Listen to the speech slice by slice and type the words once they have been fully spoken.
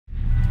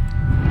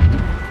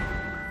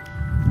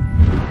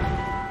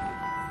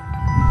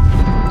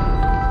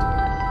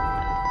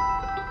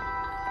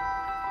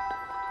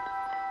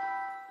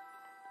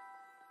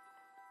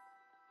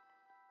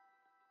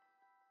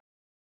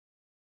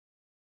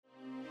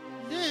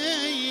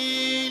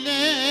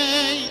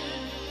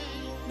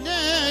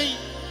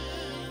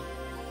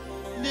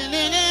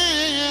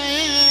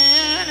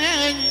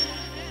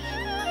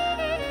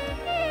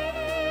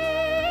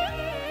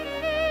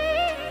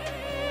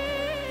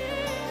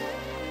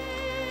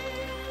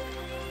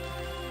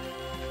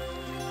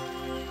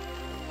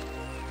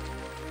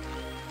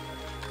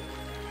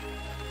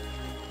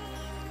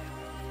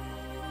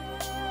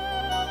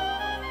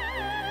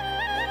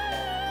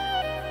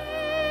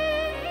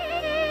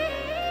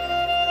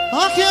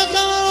Aqui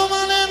calor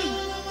manen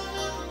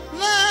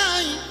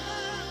Lai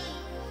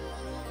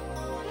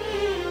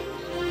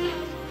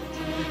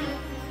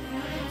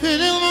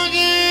Pneu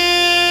mangue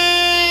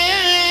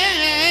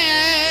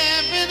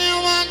Pneu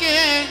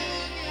mangue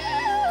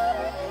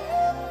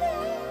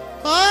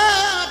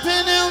Ah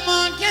pneu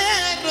mangue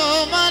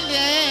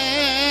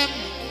romalem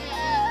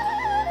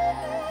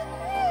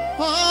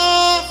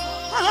Oh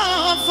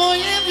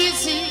foi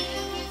vici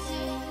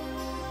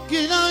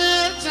Que não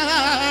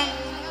Erdzan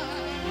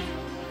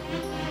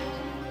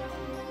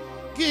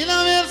Que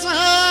não Erdzan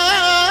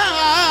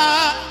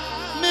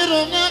Me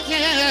romna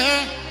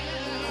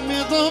que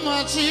Me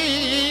doma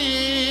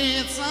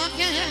chitsa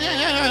que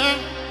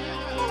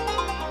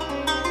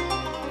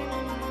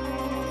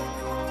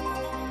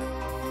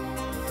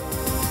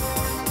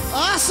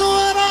A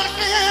sua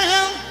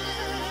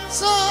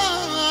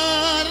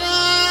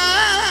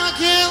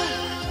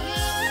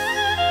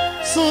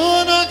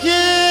Sunetluko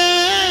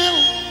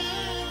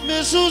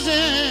Me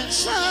suje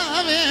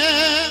sabe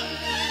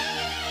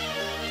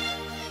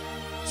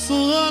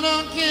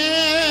Sunetluko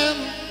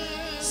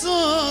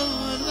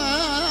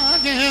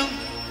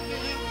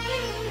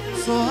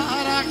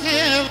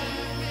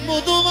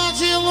Muduma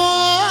de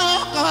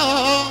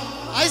louco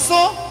Aí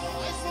só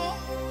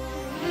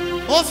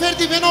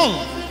Oferta Benol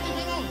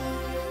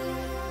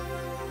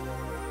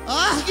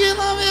Ah que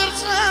não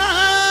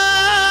Erdzan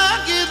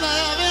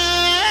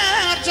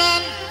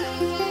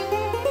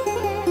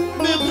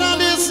Me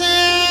pralece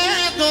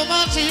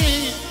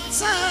domati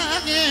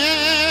Sage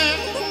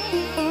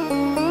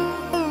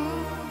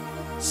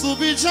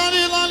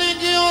Subiciali la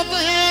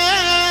lingiote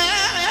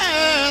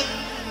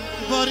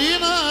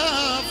Barina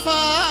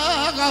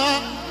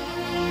faga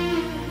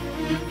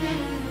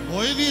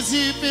Oi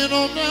visi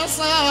pero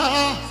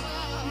nessa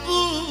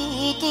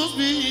Butos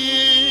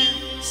bi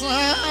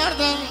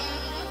sardan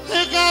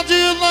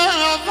Recadila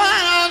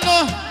lavando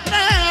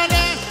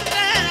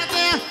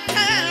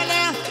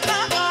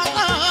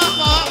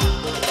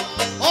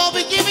Oh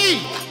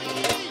bikini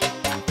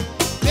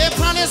Me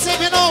pralece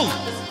Benol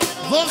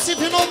Vopsi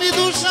Benol mi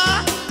duša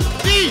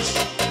Biš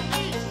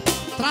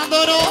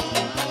Trandoro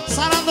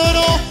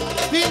Sarandoro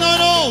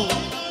Pinoro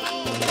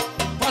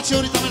Pace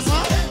orita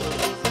mersa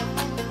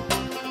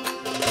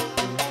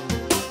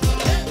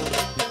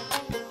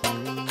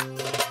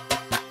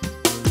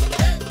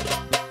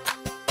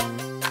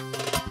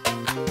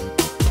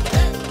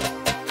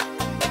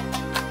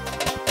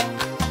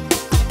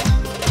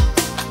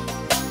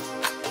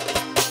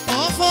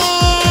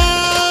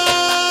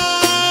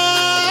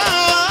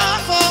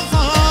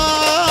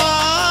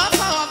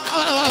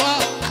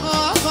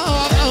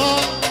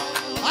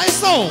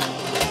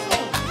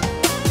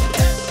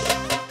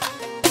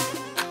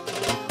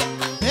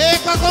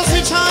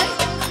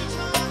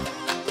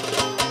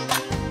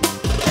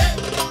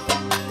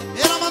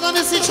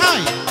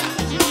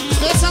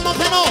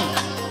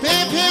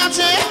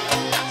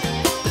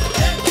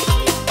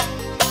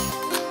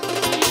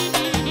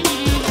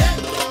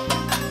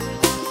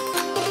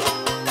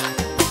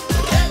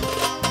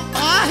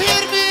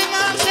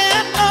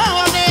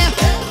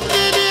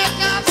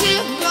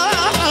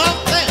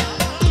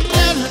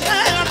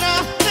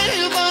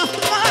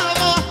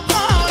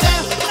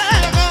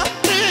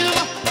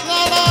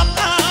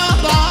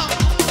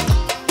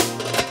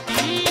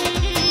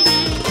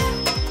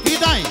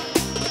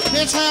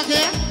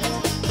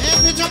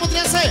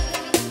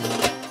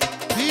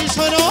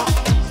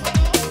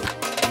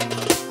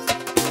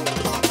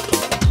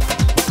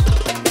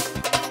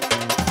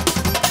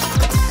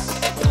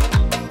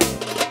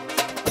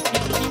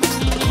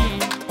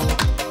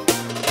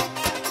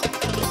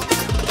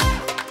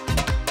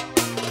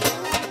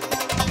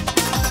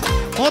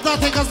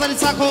Odată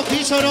gazdarița cu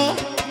pișorul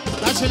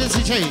La cele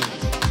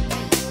zicei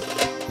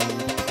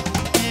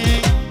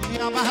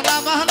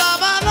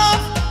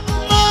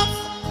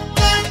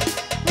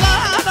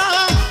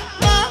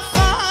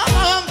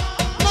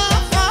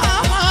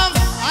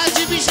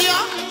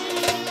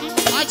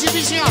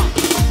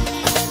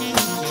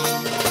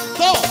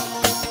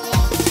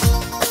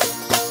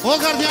O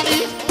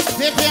gardiani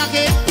de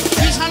peache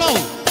Pișalo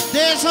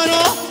De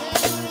șoro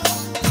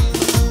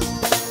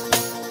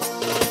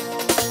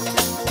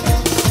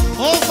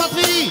O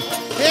fatmiri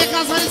E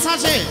gazdarița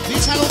ce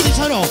Pișalo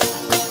pișoro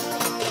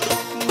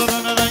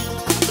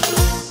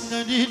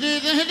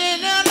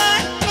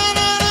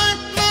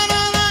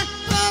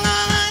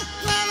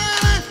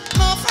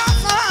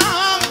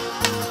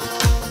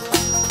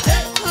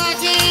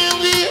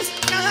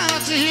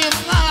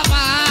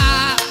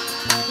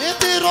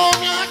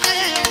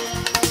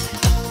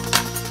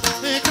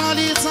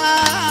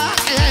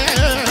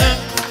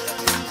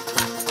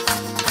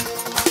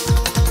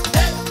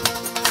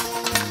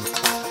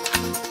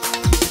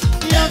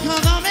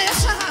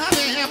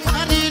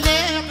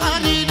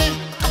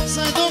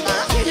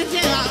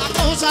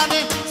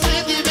Să-i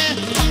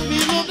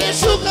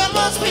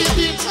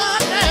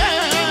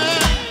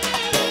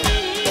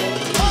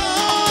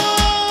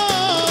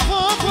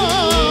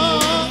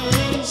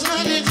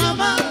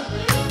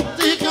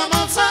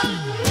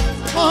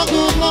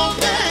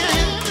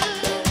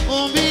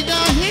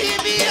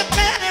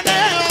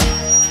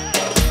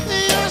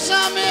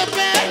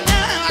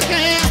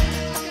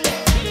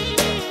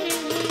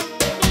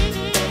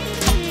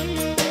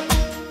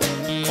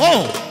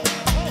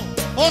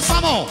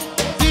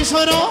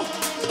Bishoro.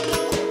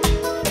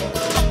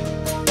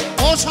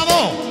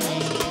 Oshavo.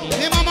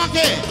 E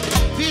mamake.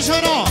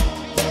 Bishoro.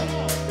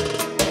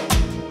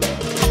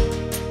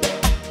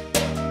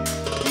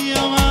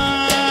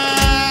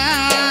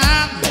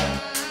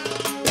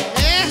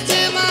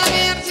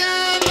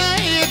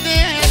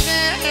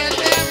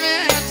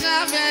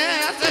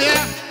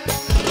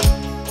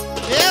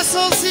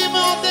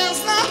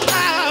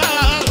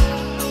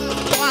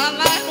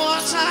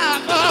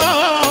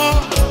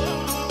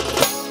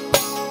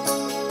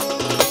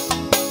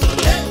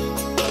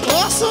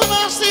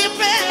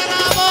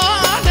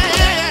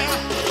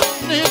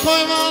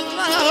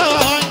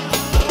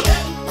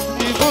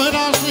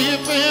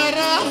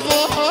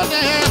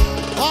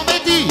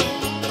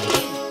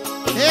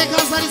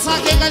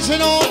 Saque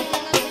cachelo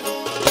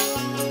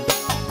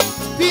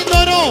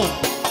Pindoro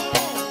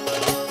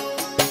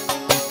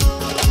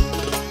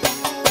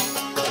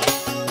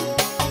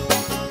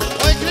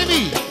Oi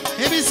cremi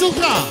Ebi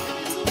sucra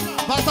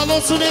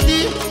Bartalot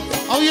suneti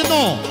Au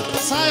jedno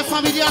Sae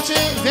familiace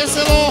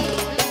Veselo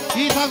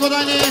I tako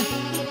dalje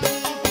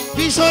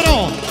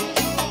Pišoro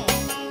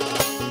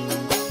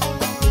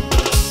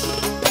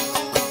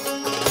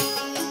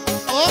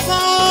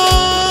Opa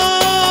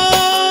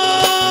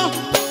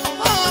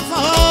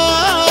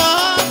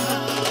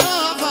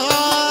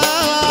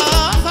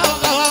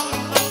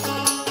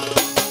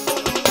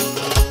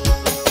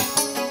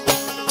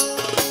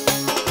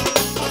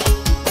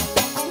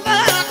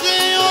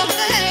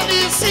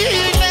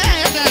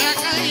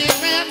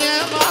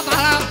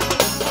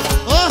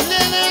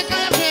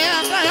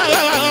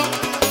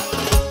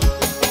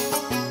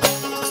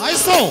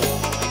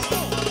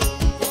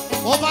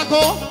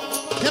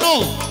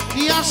Hello,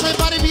 e acha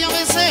para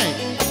biamese.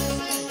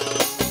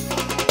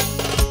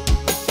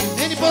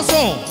 Ele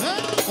posou,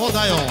 o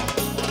daio.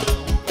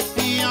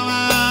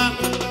 Biama,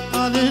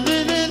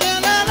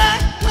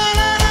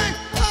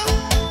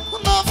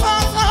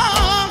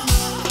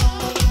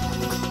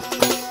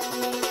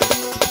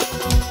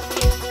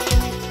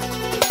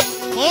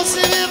 o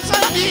se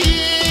fali,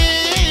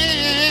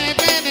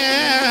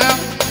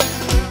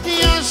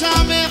 e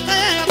acha me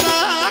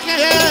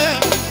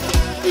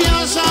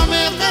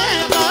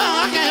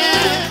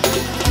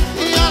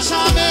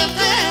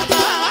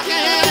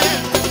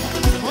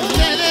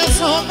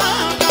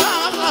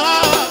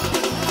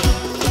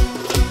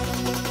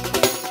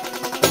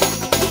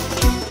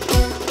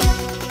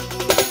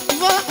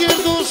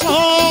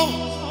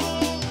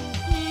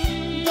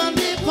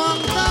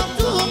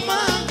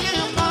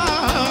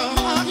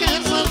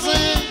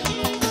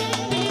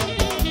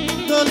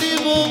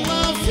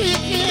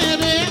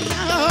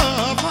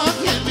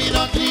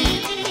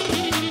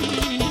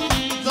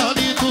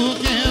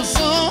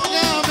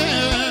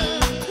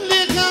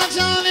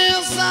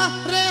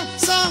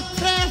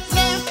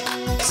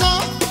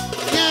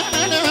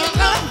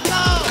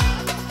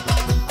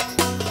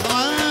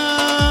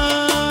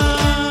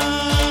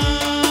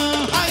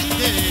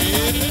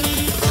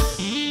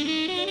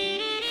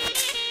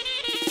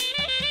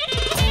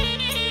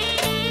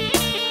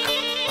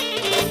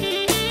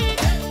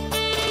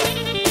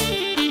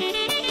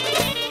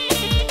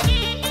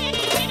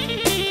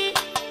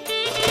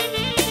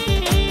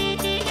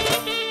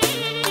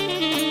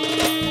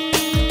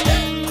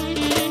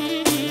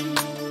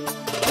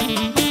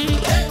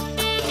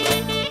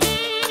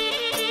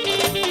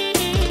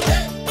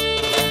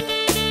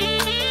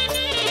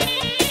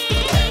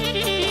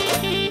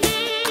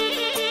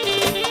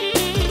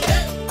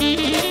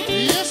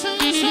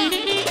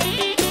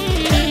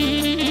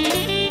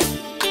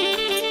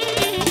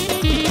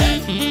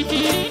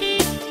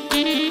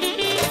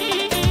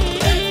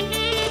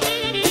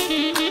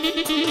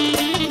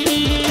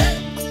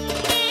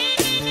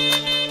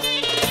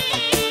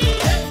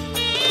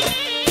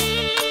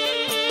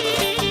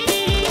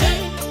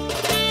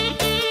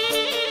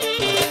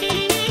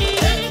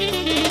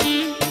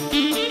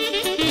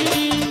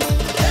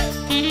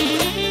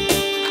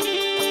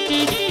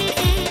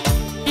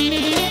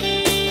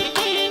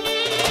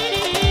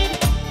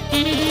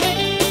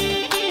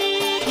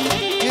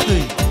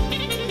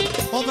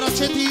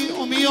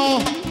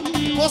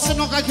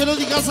possono cacchio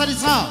di casa di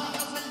sa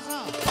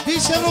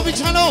dice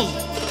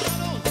Robiciano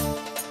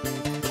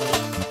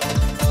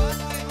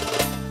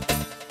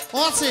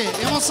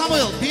Oce, emo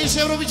Samuel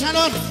dice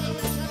Robiciano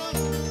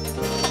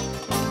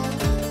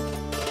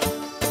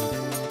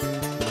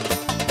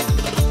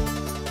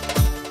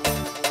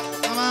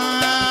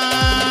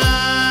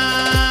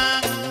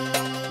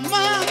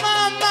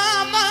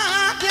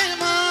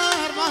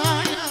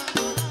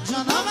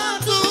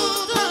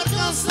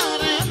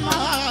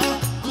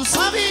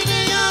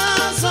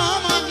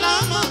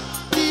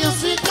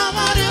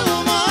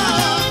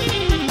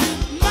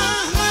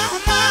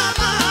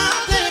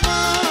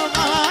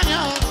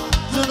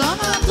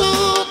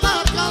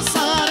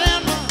Sorry.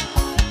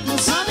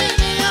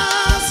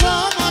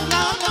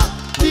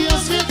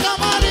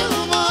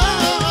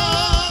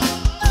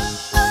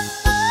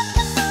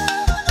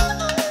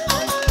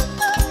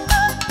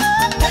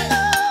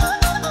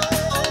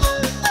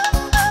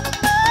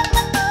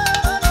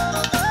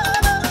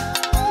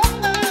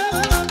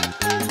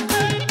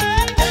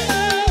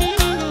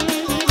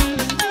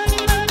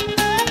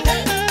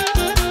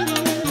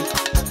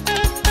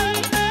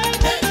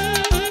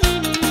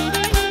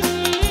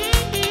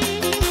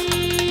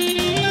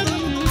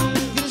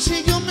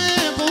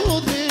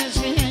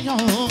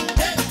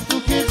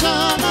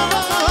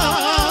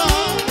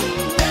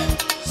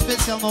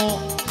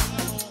 Erdzano,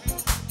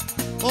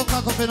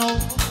 Oka Kopeno,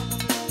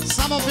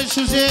 Samo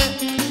Peshuze,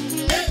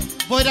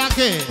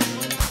 Boirake.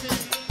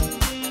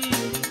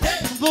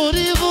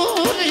 Bori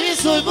bori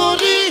soy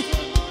bori,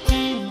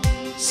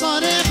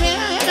 sare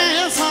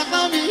pe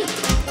sakami,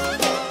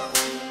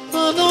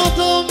 no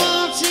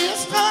toma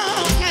chispa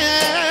ke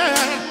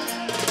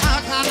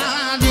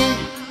akanani.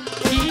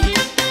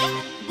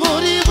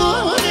 Bori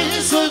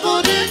bori soy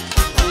bori,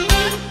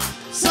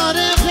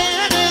 sare pe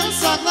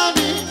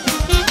sakami,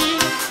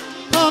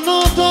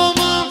 no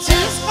toma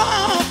chispa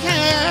ke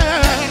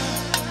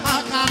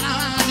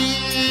akanani.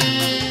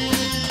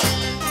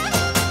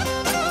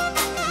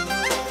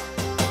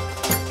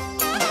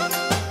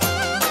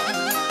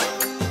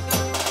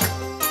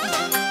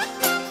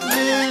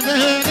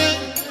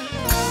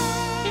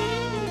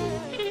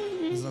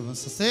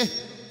 Você?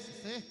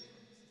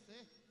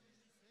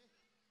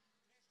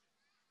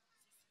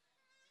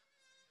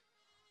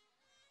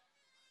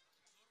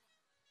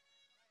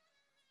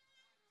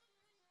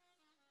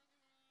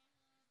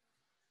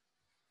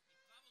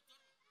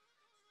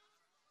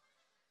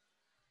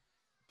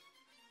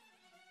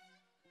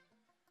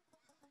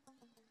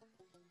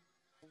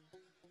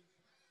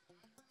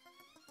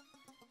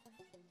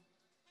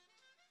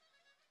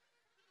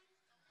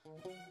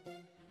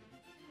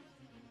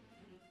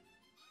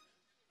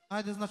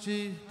 Ajde,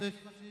 znači,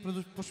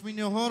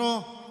 pošminio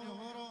horo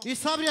i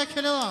sabrija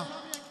kelela.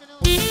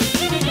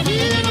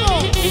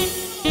 Idemo!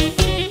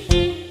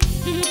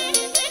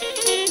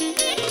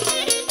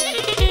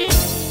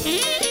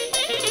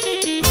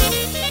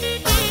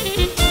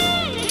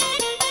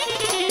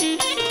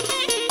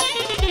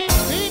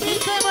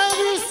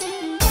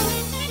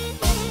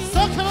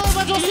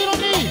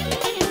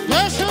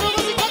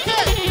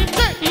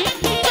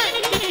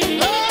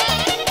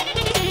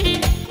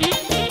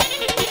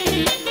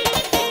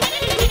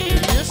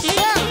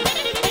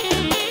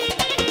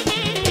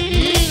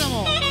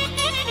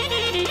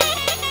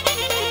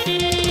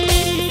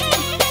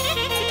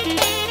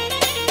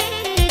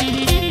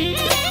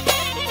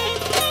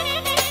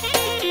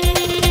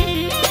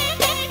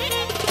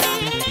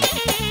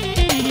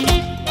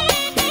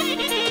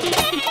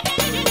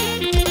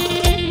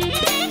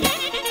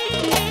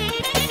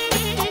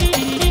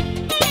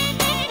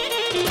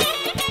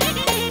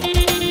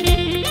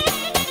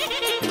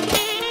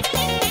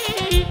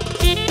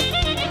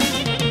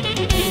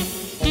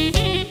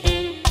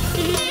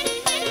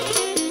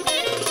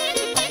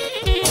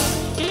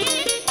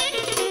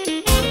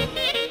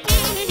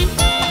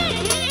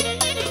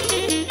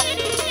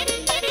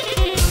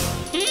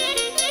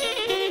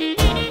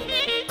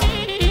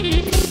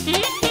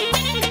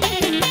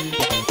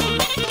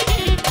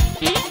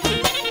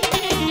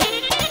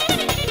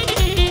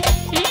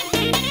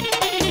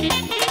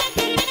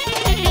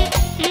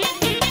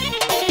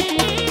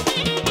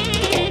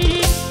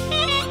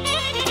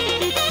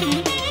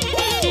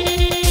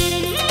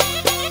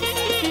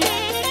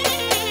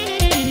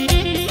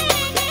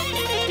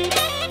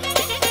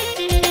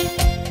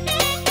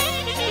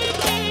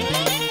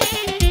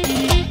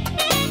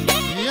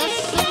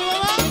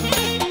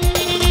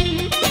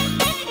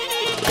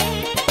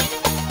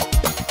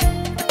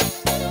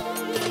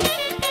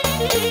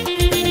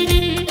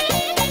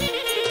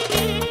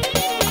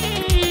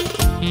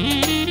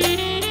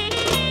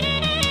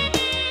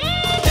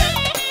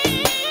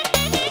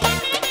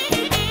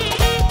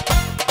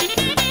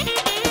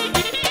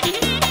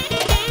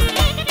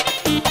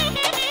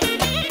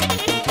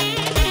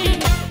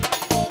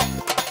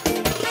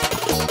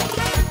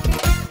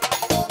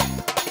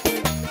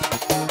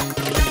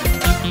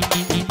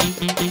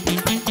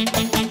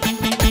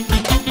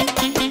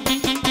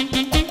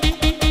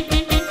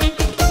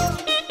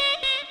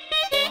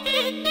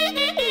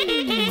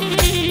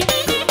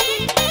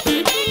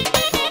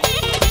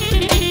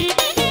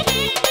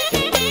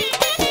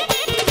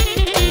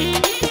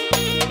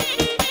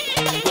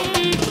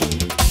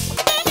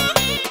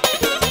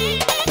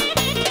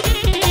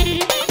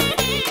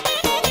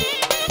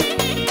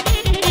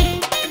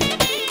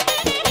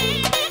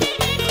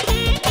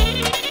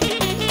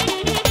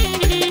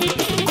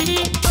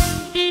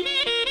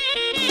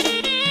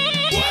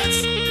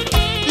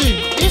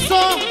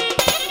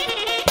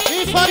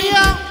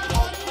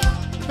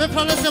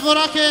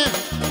 Borake,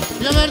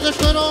 Bijav de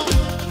Shoro,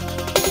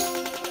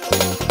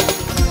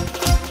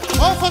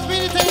 Ofat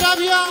Minite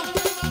Irabia,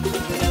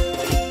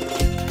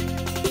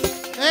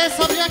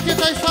 sabría que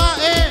Taifa,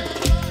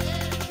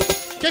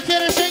 que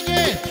quiere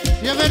Shenge,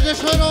 Bijav de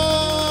Shoro,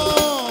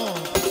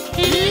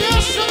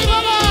 Dios mi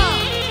mamá.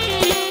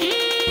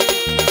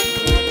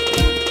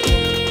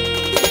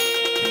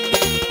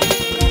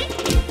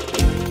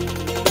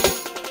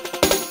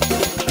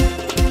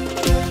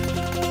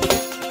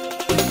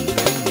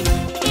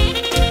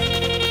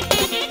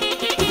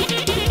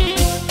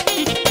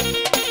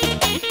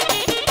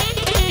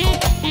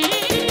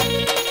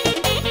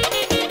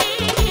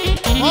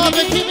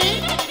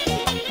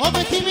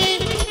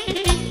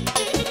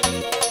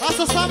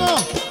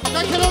 Asociamos,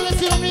 ya que no le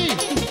hicieron ni,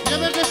 ya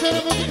ver de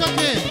Shoro música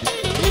que,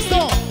 listo,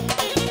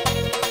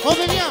 o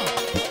venía,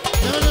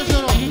 ya ver de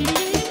Shoro.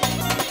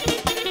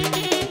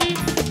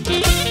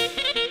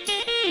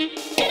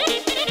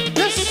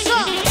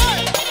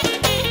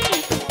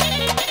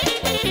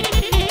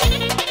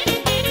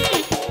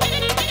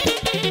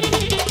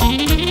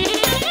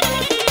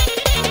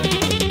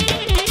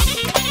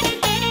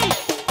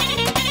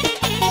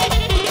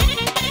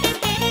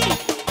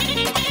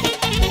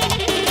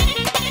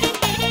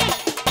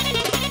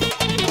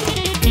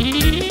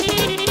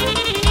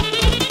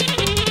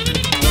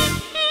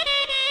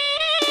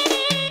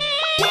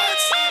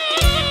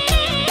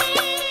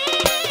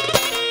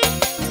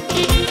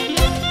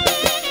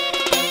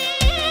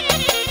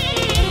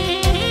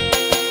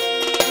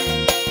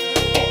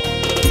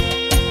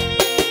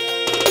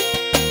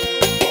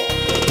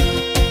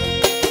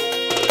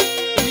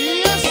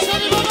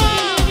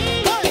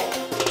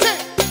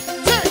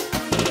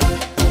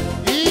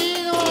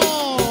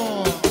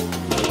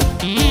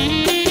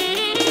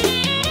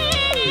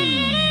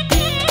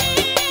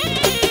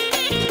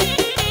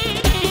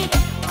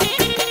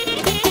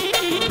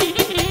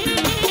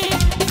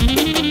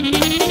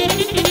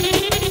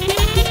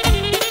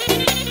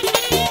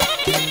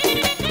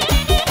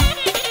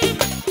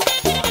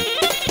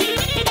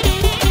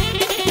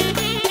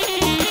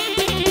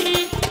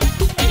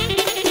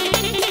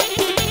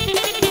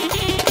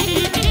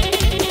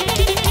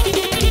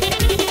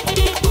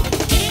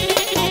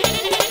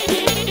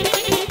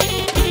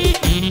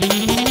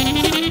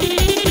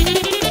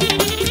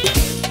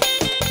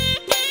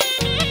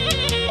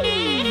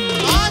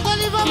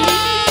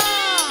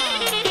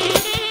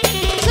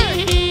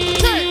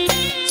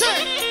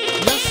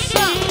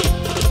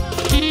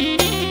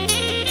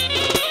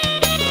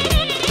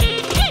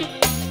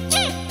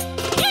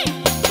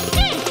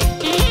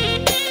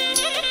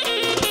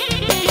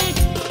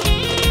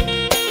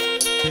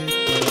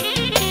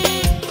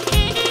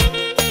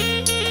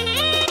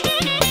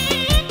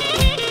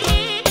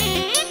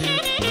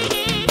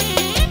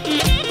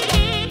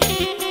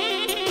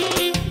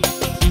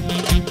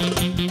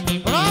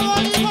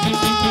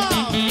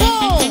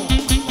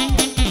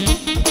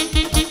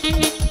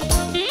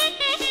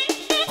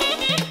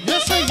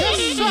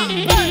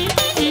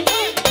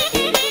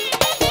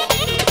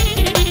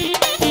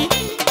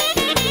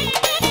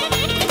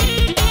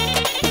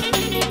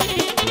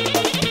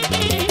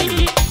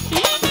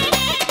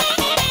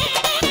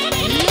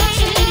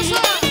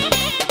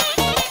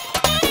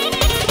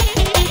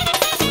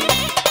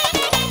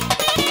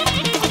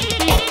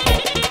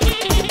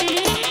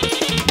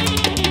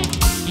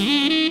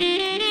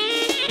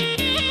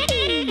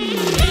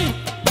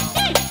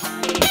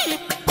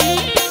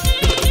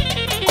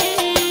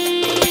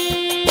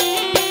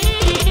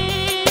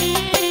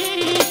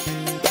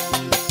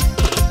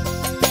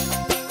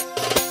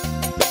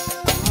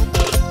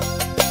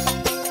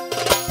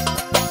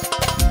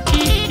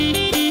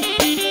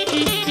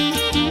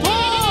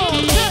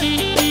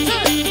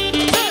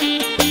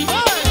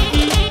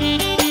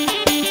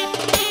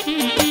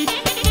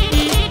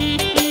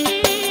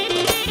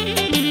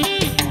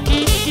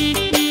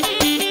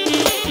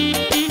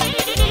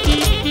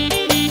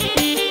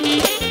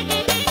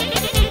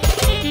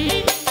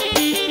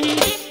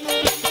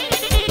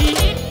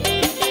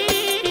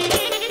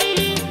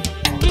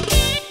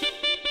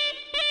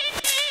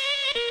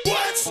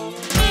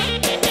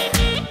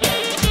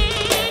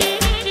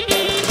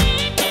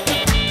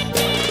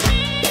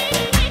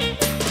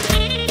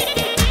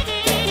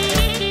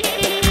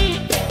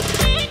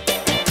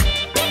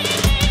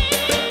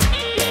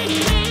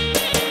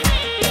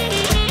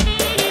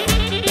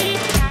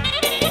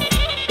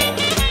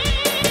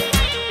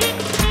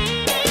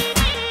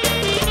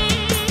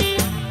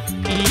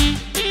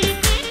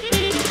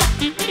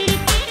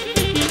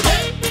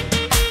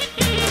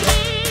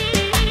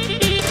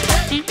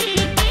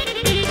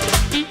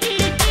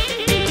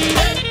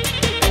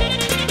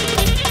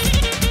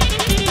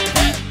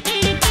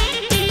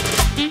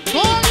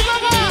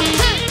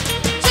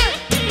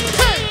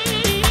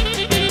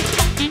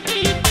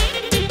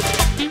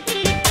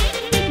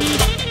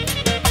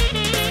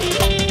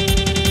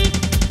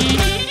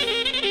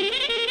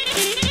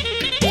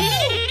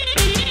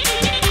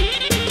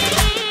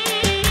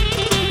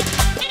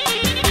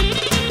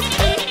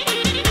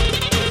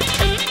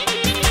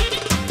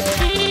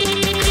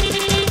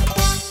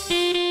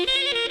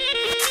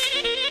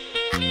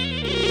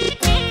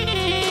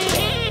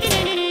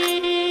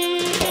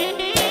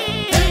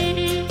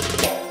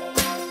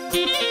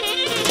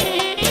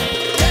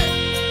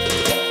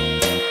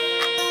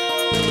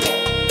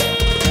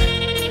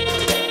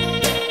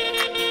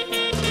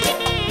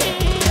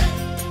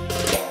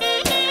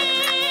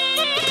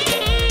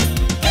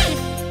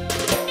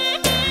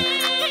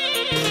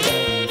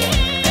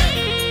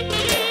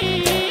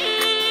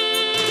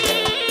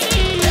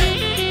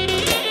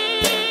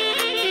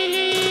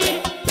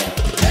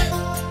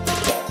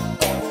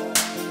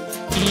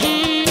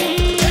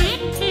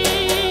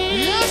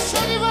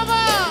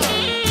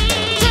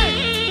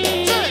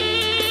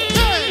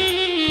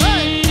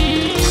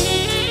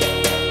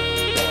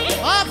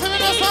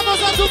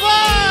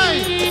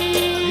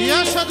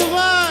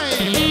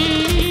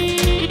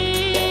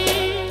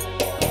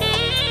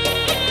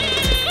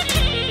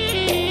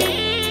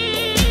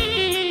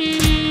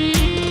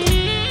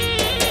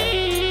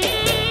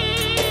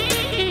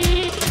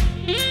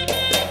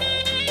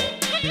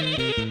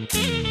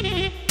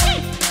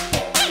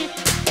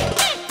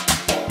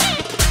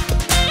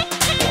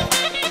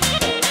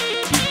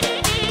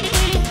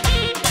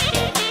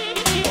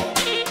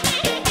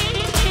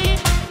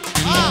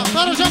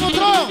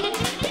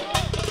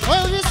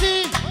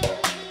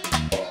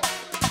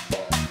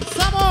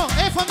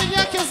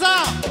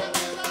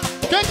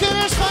 Că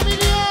querești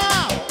familia?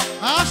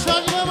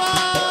 Așa-i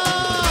mama!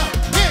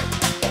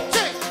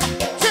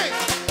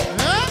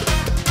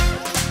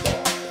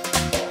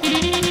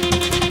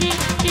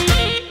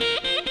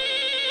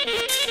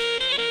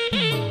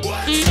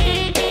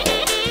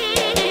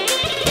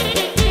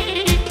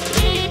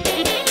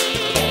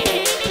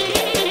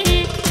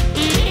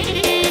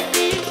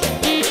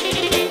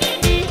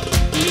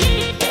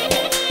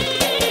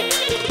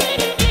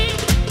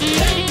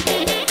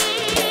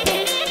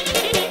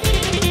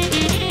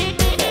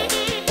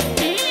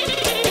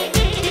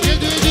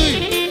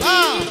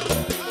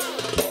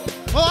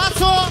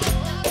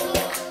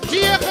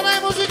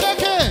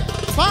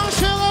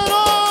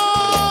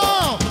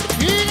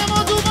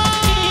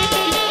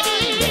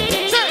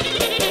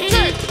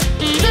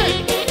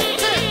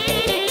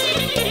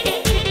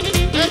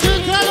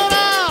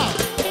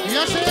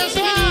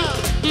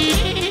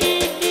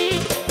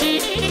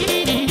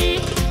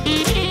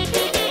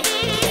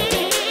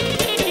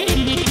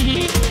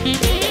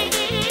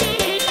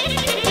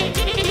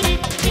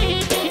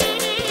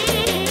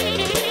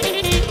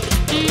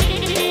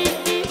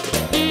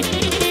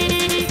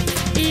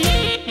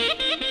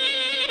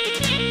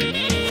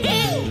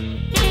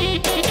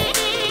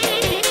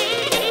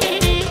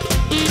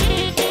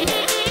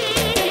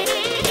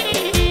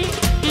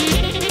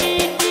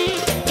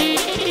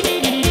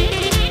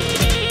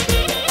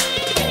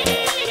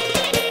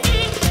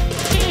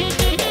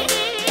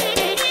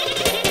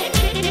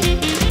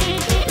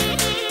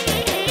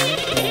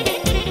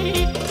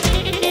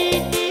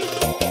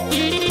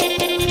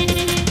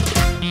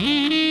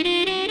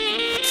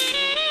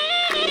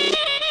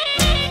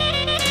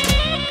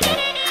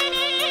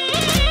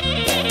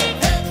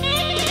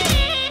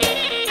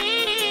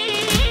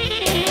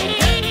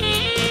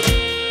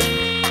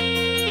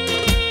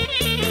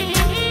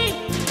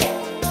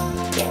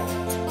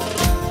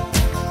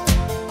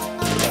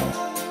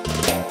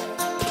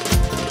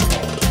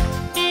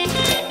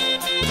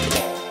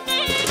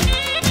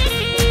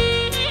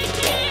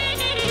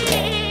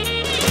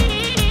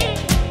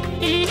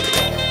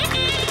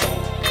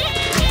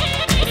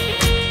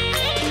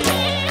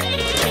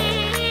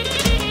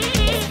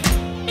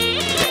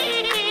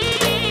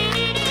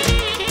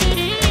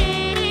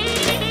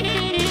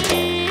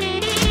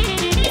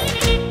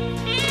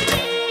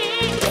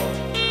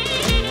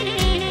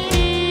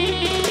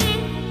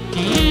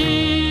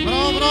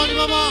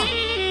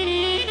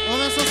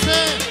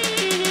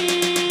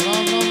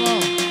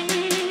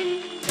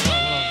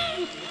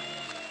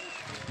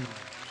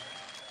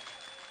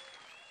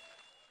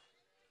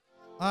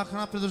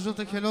 Αχ,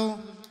 предложил-то хело.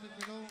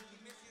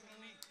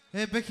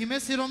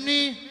 Бехимеси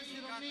Ромни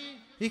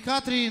и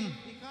Катрин.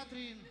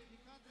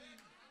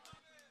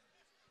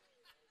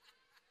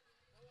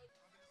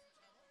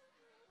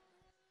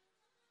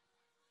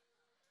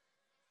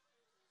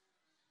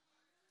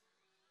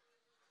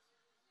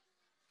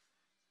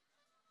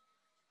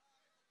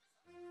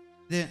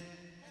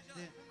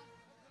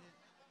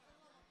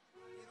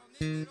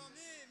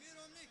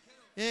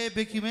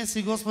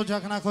 Бехимеси Господ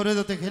на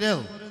коредо те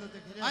хелел.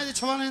 Ajde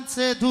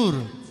čovalence dur.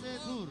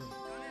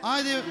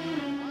 Ajde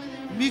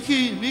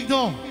Miki,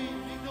 Migdo.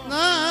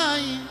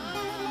 Aj.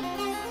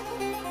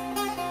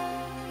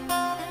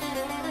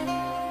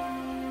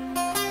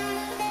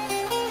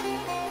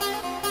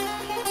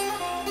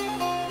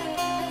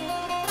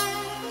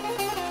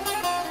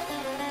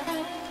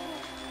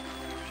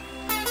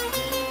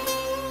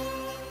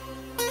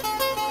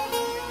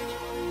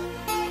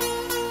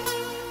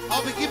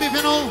 Abi gibi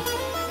feno.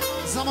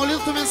 Zamolil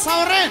tu men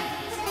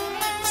sauren.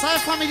 Sai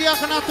familia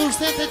că n-a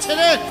turstente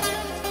cele.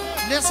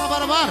 Lesa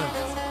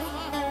barbar.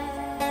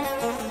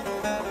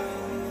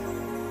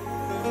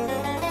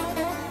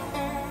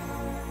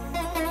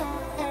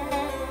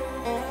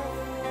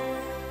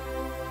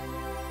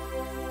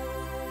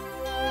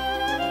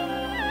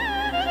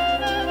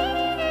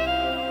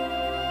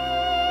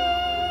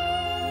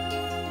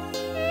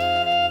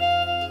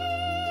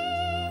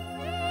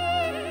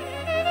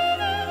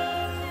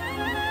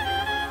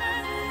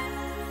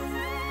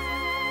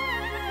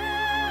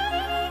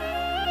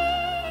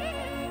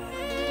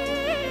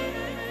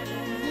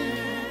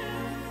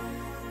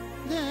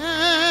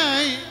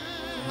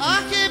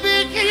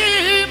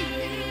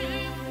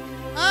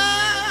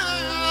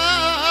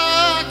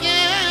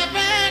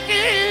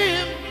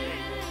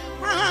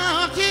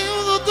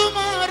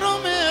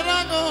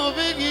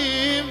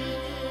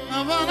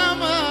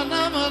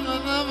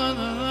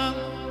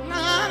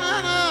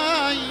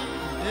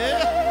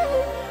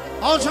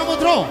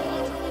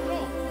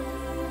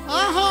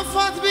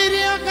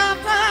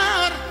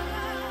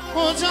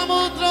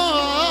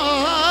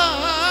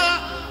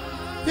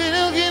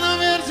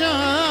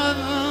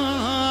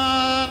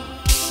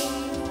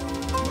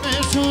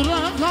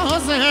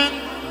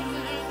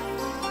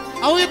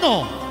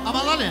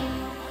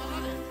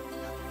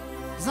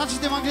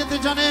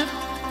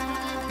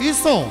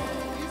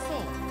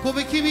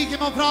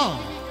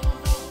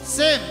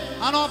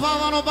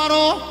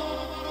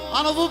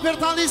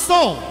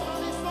 Listo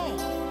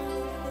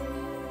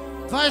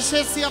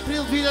 26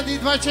 april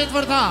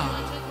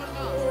 2024.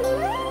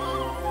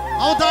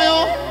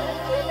 Audaio,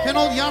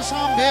 penol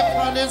yaşam ve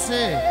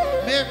pralese,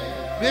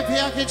 ve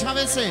piyake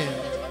çavese.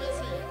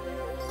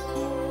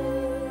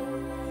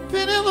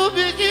 Penelo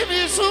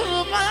begimi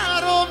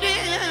şurmaro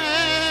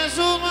diye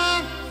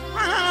şurma.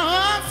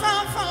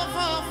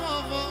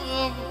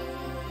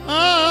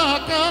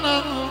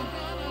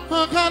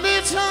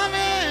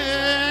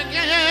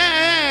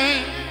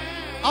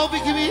 Au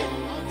begimi,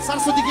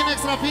 sarso dikin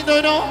extra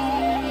pindo no.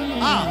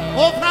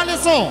 O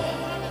praleso.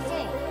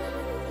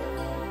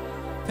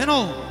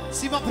 Penol,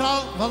 si ma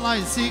pral,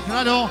 valai si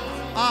kraljo.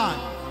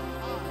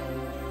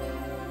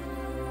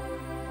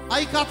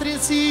 Ai Catrin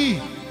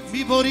si,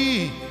 mi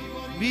bori,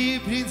 mi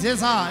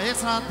princesa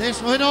extra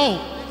deșoino.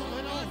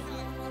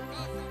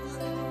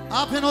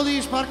 A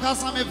penoliș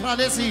parcasa me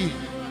pralesi.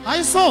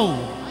 Ai so.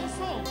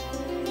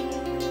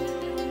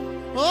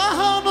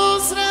 Oh, nu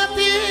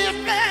sreti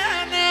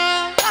pene.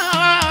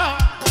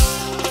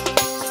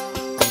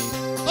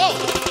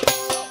 Oh.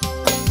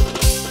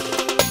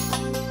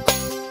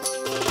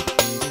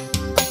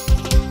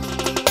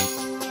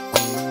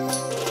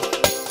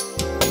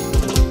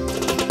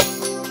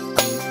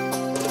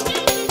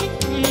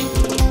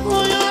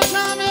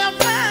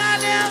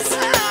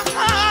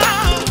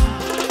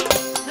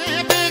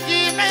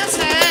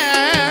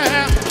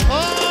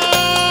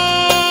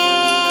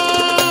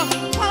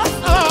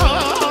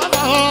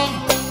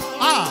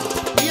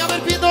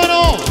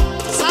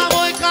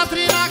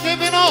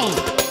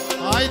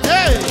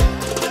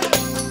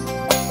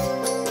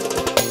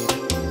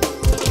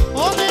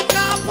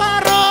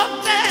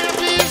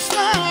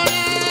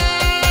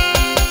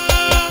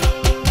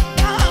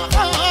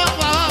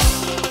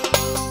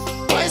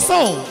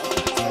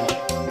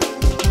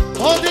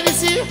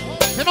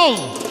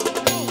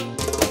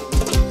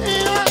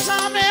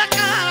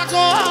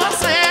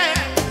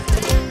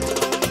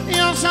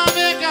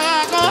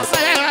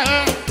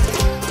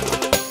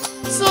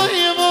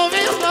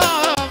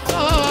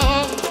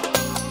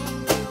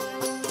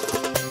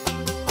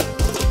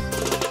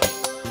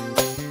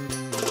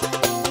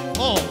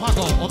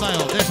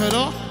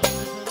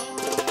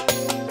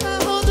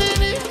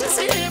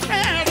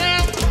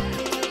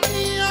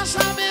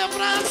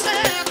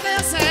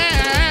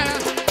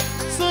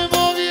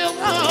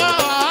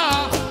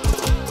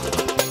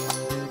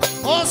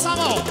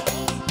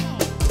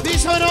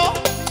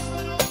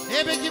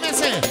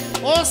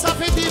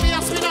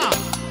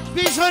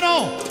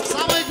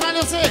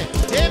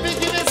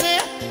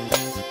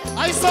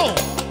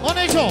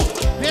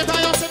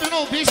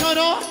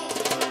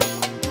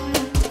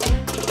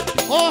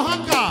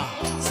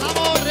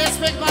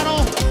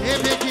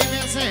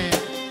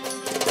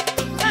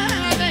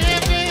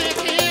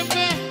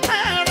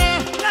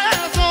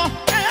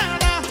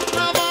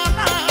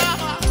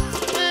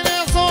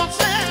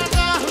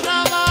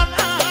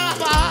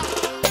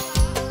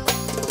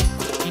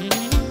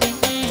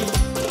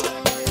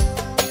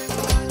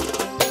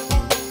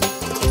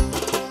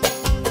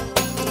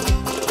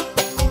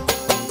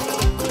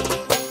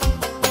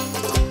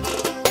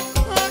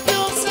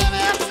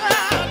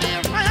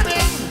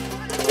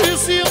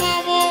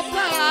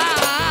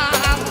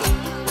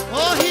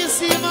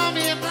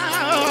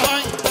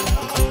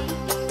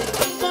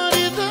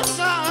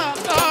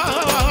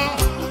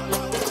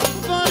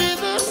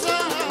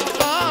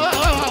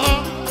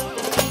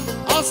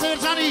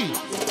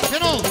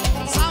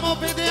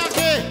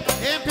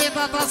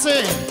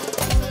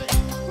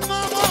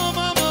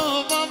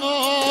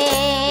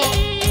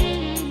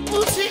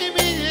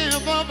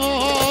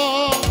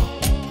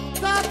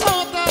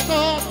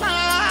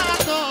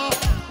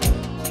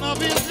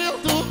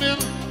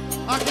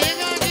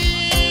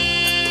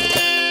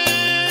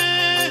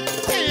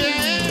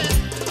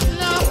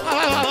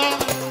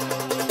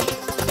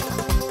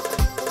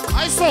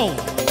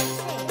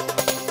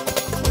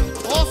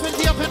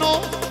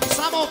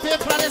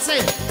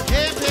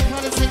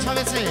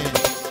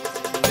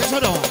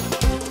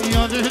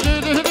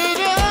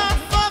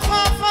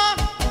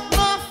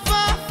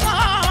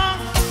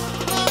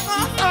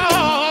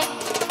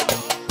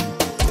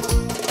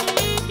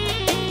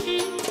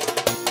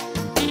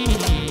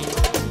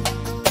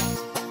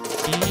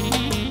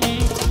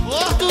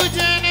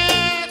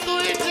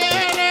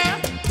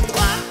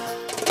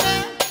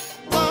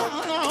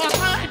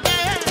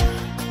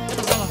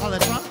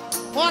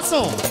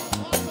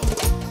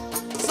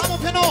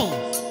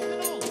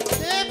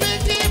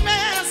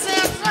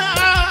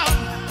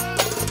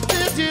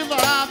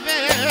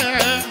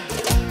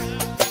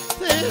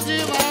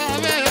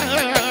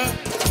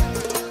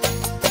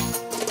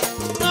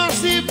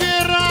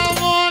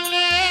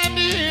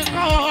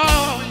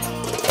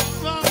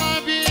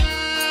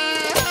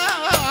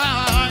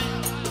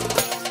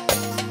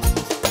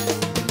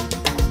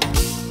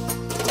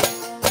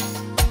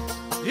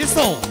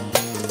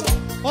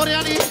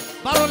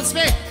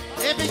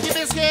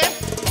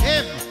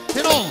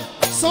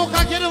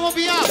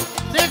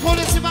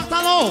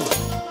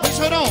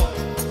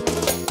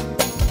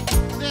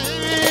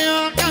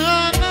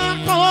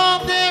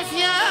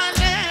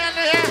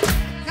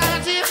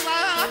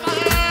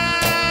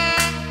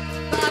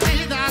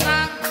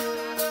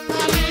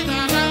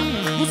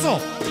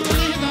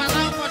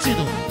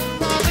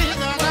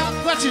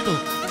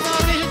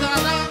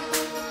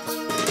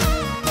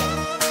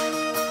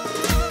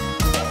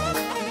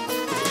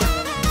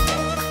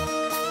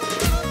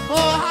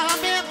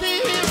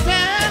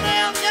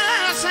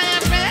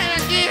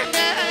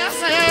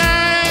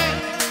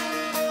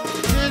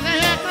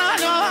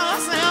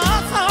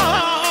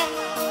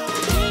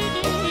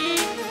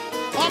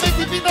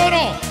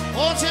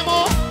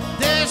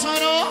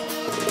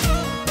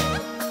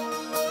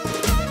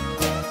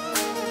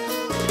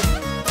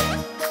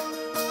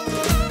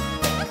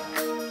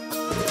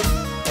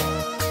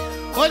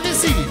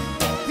 Elvisi,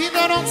 din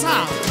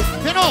Doronța,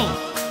 Penol,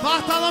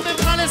 Bartalome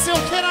ALESIO,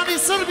 Kerani,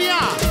 Serbia,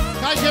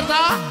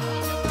 Kajgerda,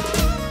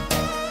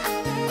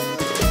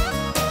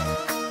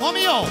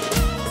 Omio,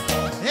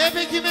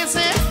 Ebe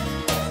Gimese,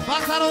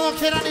 Bartalome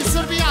Kerani,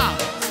 Serbia,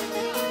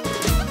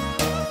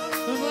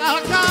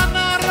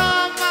 Lakana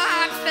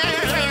Ramane.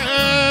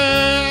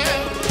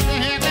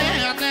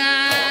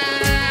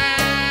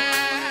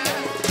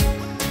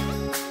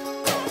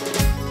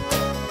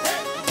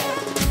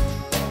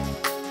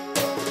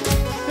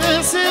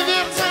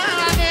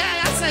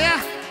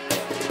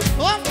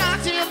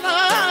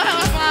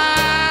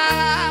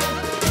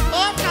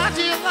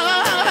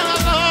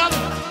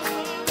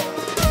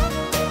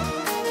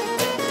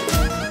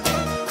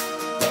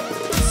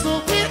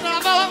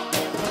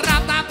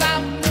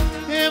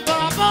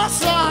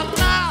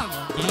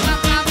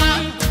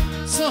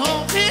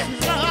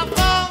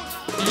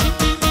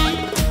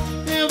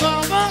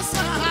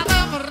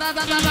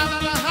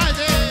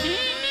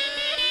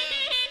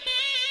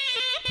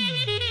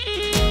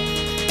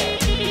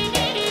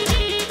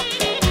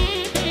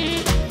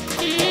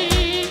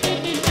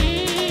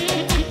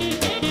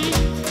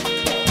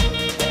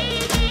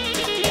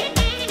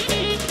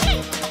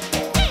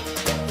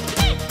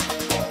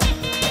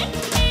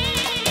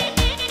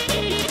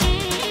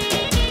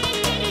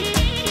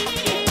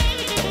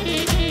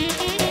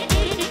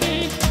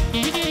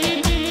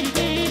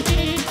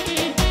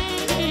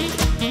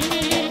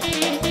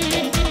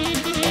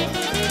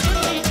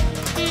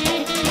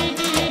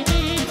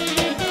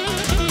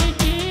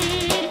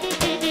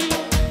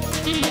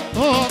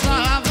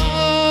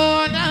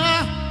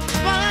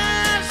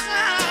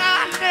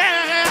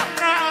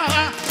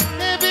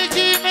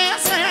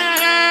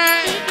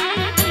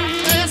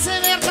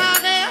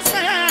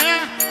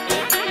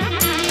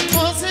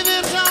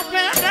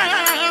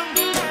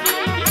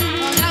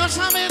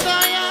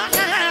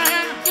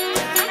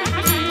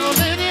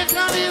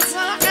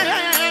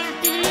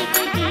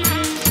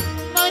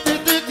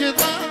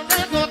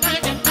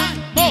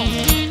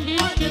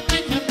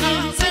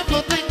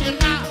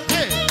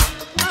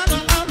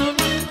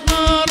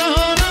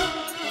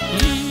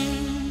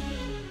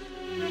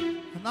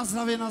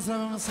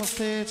 Nazdravím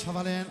sasty,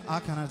 čavalen a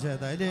kanadže,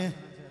 dajde.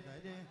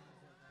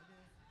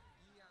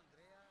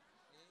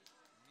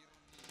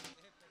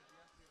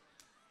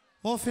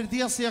 O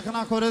Ferdia si jak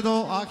na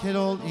koredo a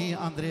Kerol i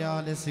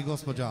Andrea lesi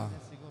gospođa.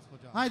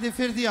 Ajde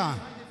Ferdia.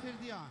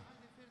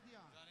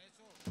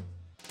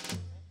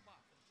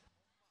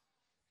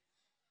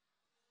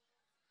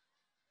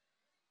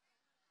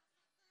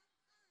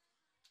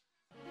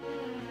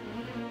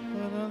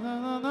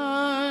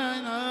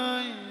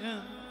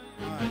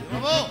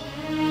 Bravo.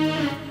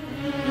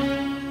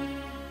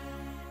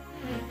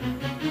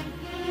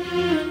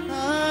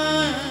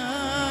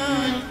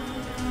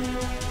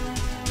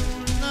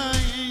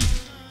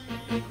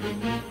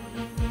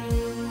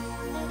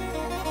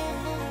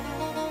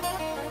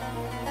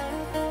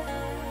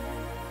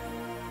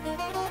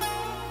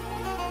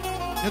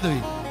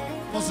 Jeduj,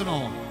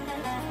 posunou.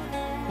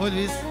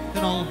 Olvis,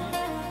 tenol.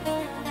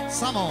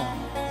 Samo,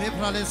 te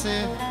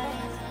pralese,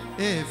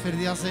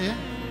 Ferdiase.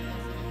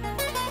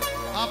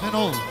 A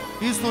penol.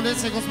 Isto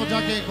lese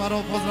gospođa ke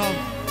kvaro pozdrav.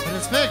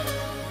 Respekt.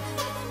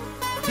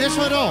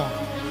 Dešojro.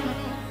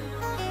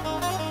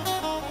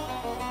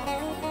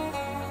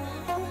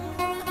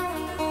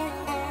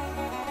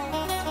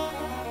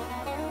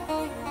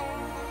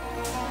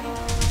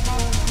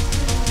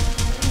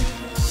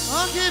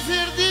 Anche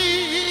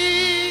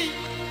Ferdi.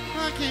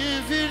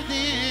 Anche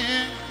Ferdi.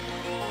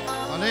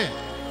 Ale,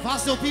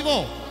 fasse o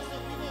pivo.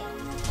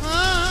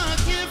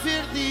 Anche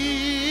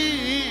Ferdi.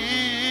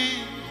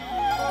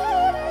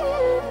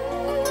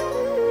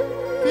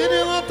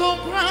 Pinela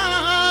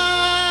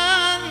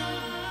Tompran.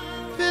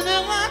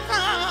 Pinela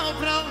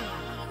Tompran.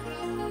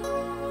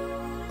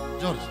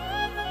 George,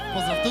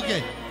 pozdrav,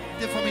 tukaj.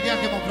 Te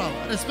familijake imam prav.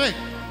 Respekt.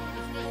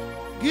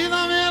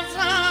 Gina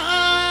Merca.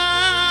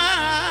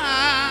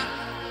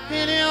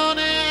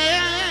 Pilione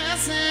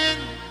jesen.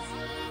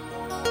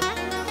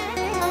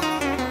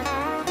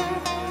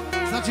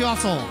 Znači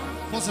vaso,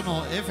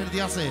 posebno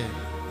Ferdiase.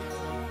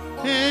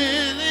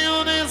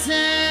 Pilione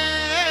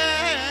jesen.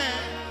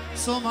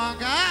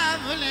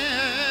 Somagavle.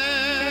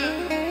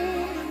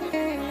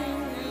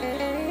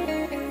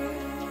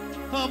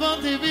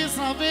 Abante bi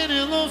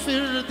sabene lo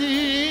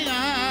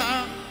Ferdia.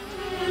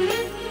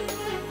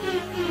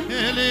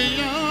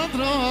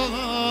 Eliandro.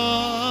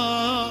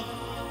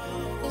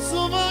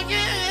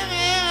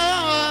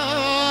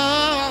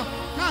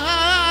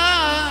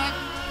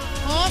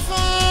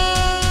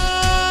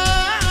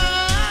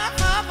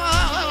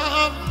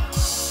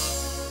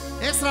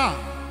 Extra.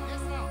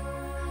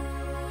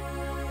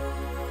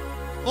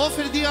 O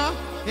Ferdia,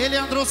 ele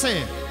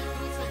androse.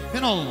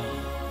 Penol.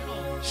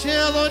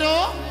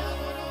 Sheloro.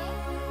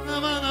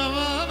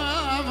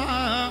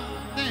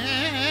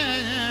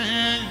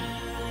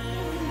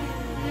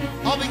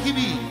 Abi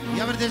gibi.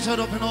 Ya bir de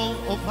şaro penol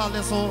o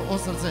paleso o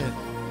sırse.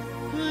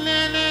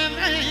 Le le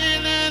le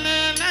le le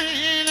le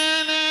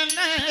le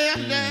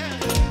le le.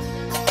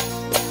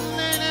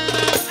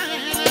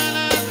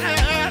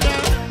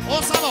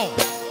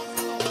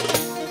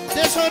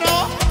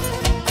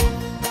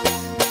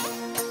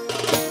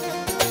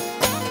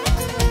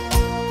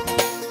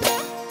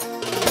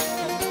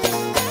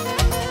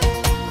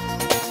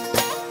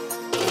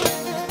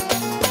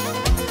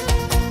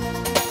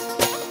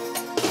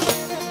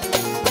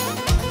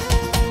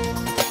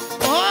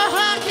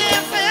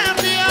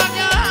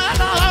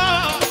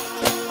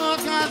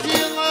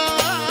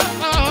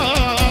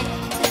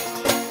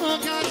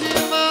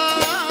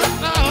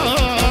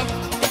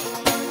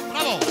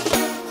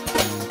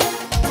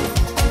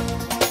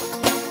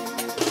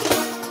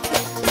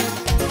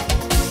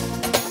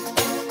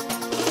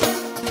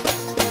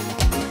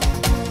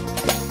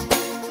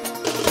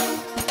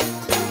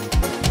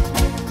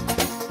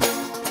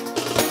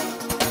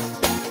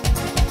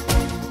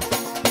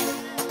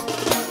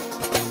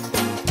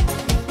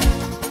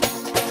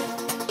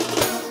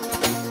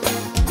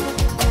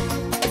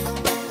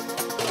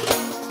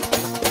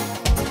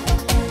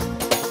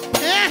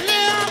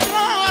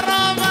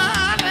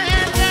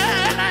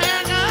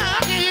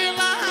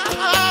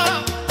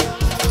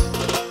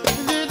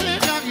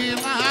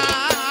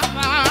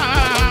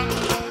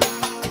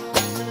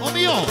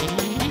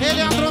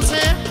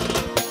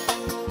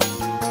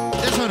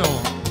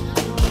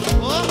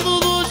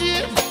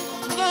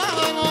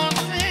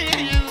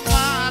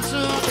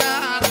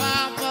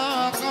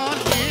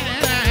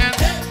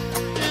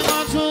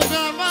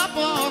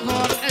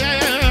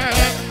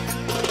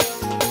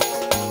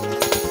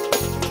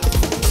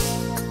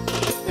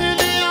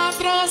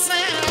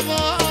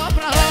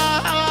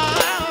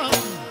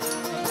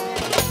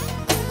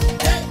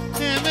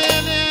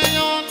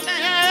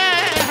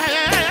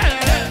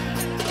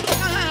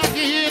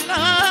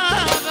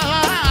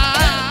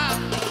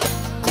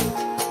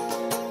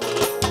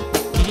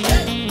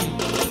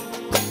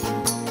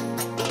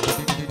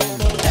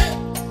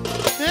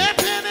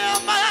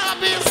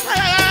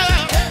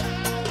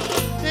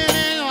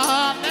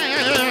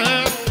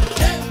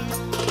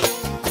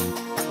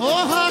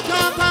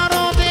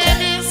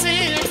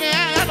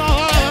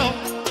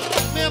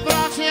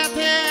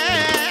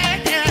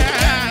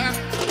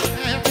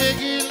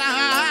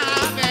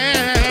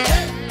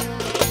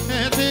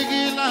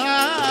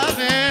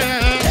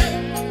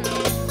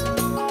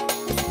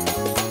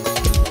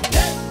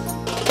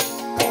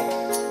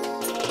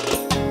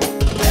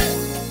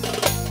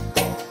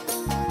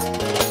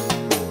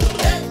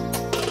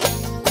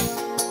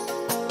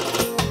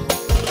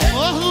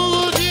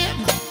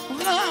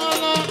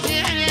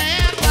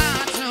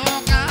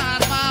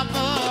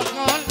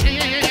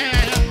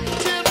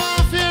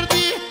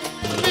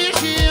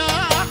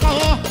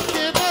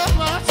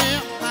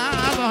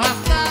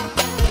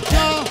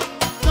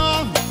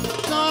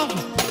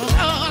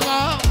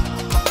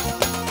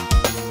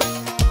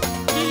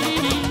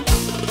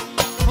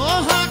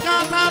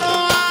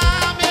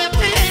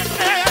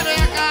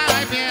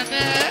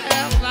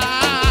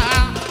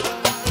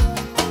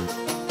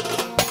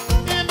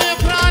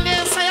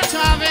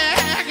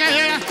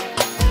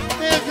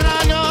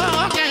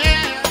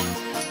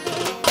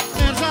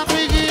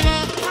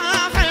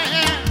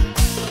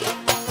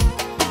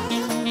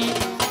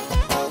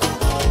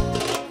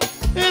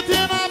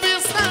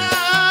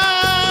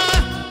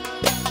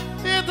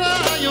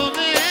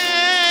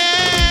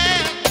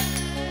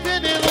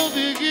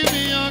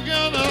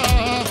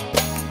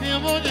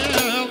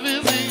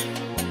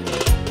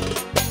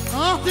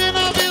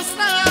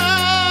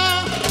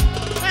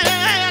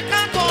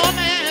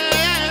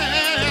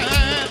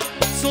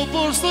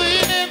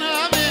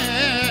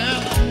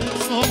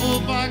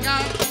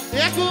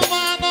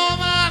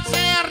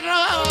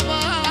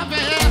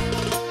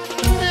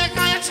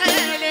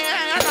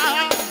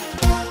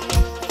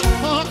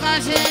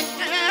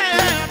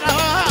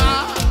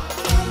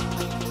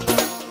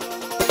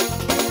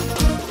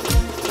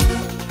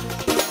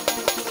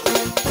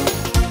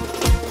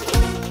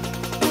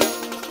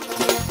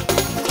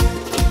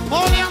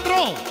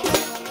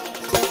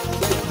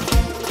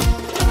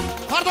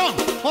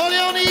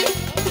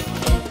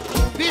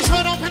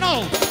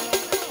 Fenou.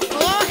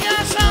 Oh, e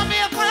așa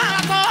mi-e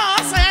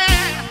patose,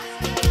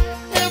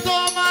 e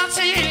doma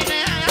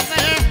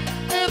cinese,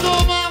 e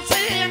doma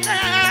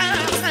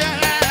cinese,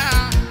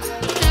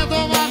 e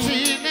doma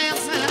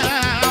cinese.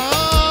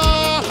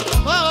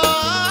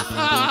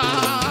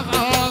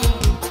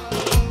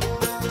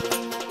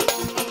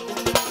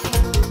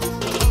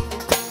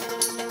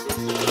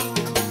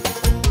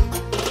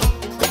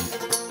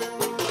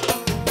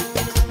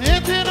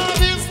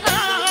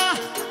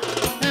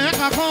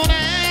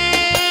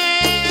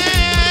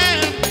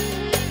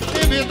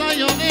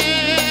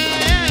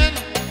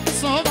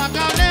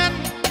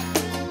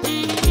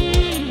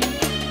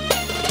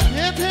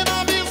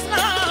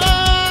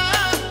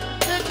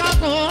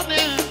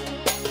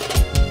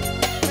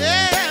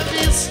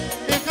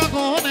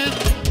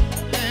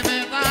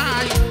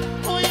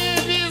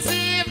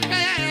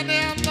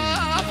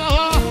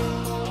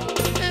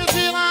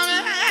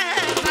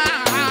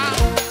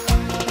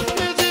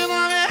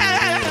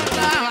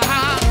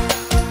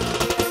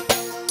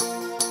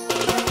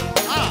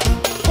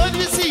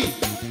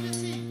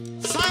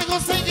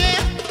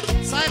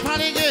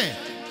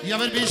 Ja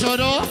ver Bijav.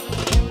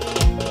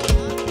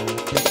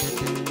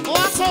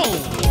 Oaso.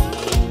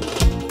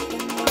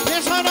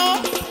 Bijav.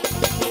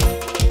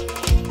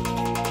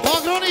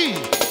 Ogroni.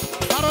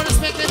 Caro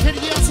respecte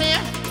perdiase.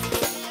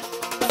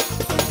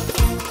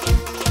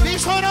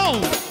 Bijav.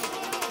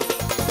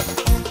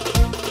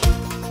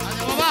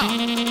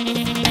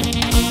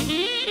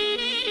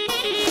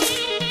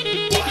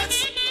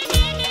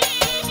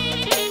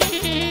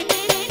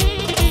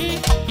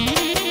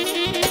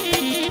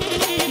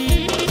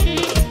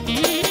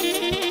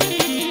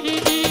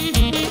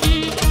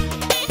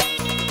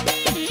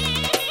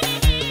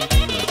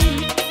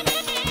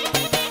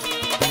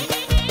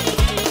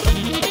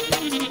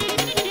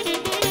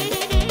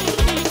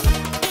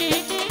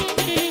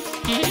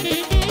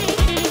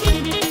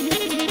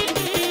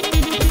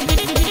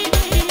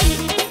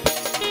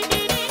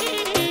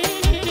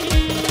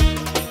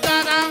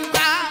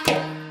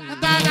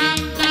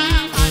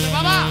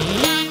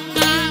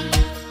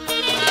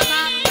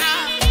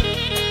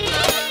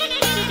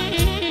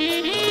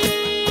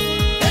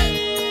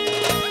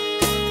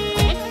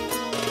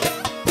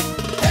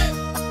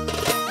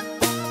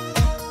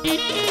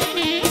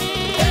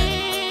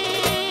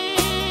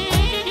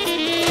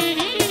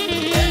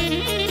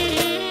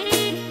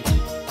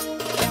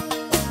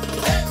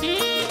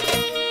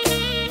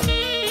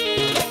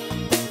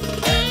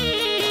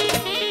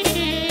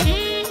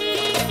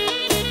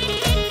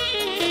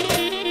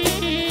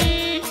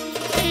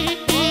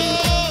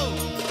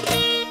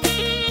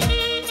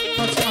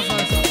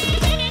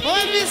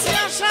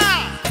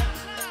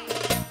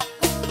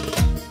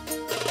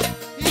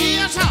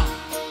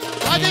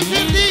 Hadi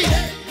baba.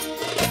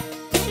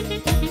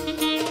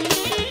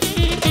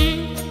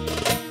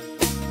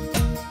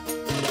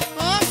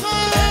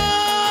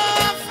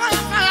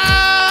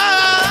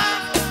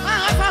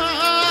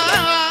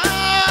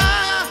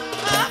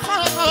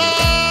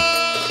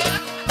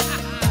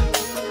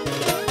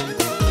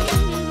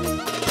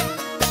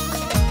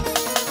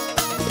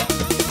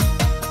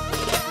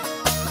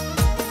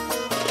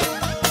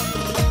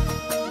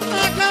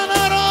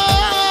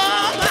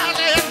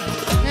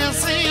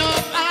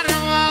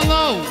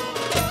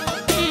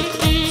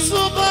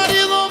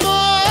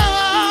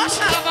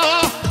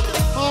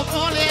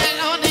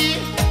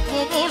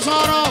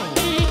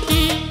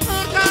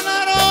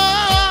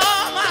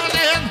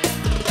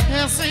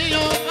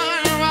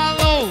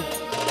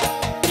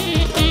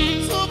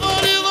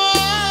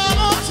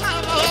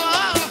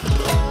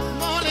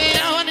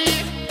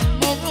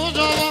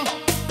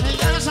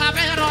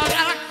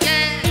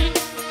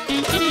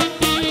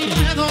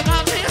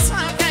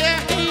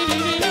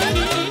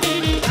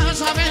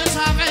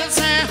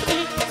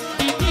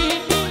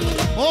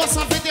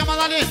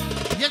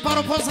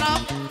 Pozdrav,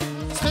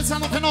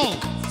 specijalno Fenou,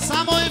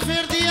 samo i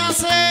Ferdija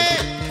se,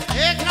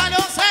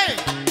 kraljo se.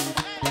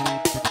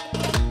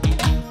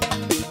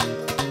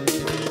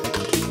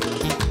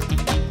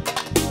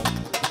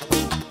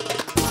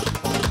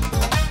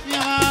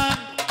 Ja,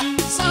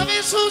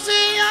 sami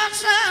suzi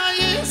jača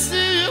i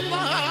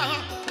sila,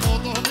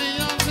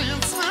 odobija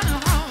ženca.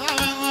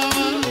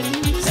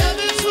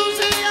 Sami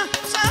suzi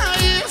jača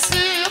i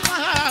sila,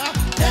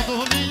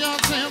 odobija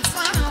ženca.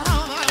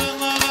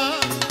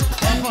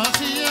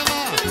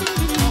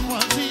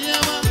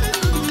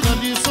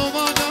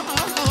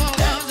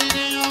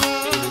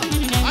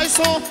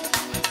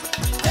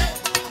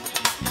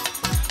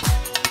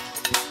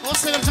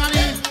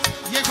 Erdzani,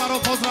 je paro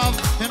pozdrav,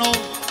 Fenou,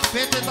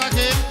 pete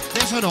take,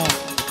 Bijav.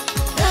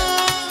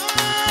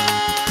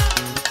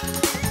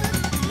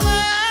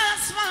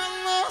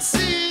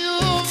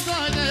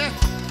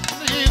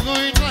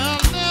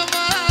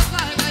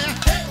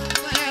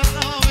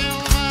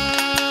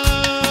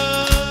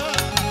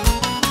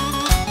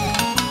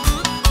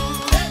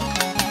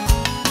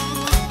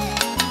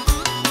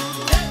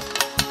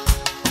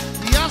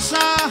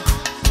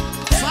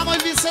 Samo i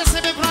vise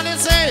sebe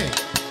praleze.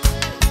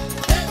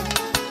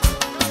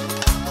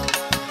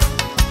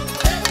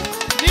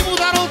 Ni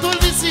mudaron todo el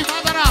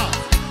visima.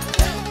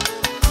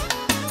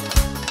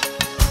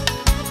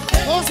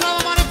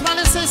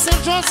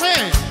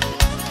 sergioase.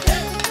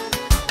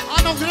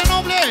 Ano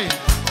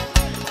Grenoble.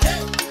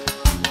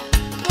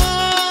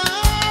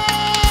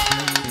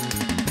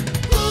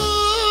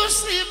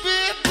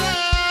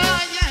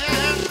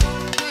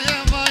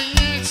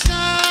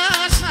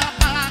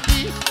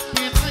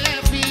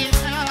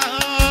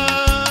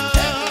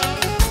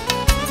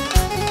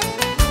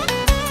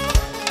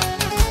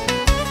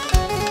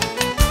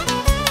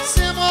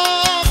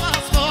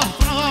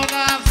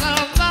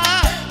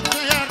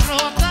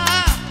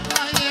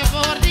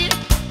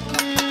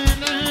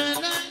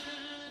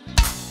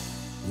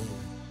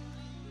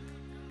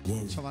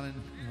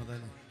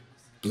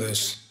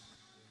 Bless.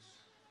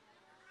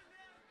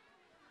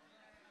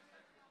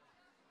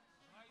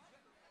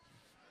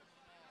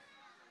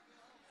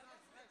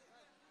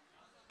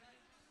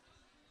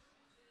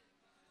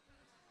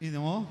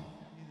 Idemo.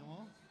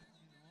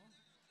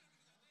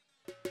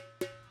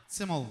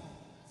 Semol.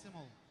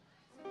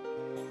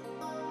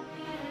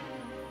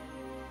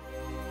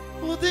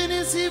 O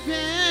denizi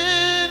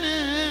beni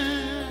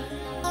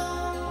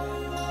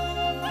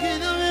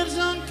gene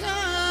Erdzan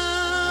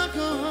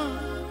kako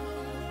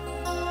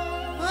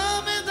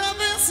ameda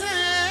dese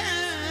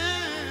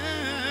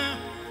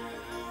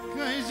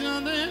kay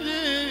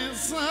caneli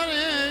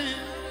sare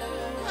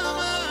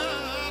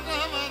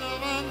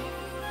aman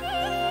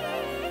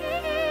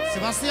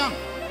Sebastian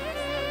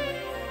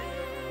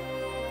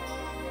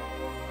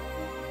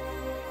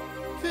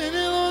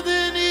beni o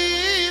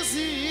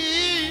denizi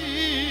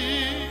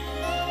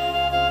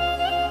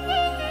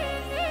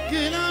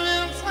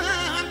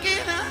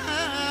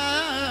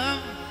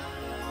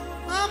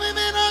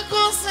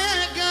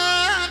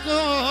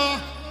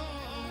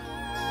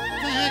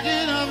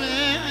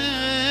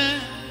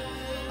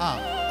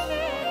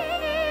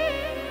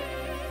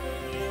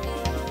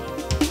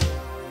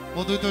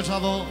Poduj to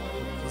čavo,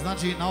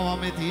 znači na ova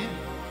meti.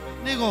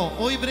 Nego,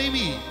 oj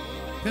brejmi,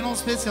 penom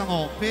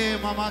specijalno, pe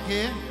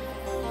mamake,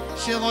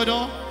 še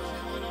lojdo.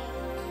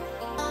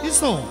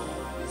 Isto.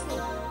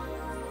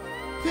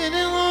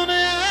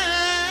 Penelone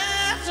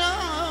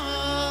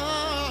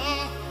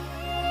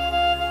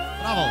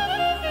Bravo.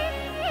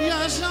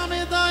 Ja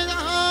šame daj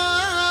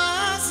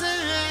se.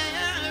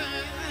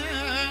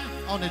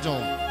 One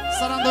Joe.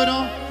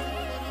 Sarandojno.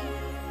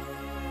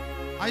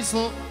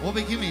 Aiso,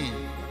 obe kimi.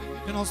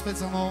 Penom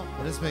specijalno,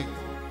 respekt.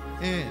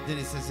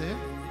 Denisese.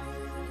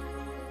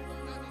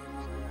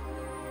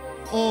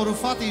 O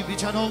Rufati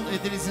Bijanov,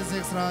 Denisese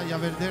extra, ja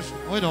verdeš.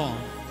 Ojdo.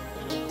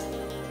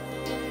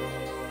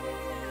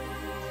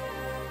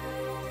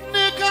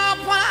 Neka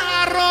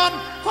paron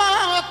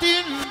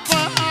hotin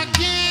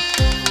pagi.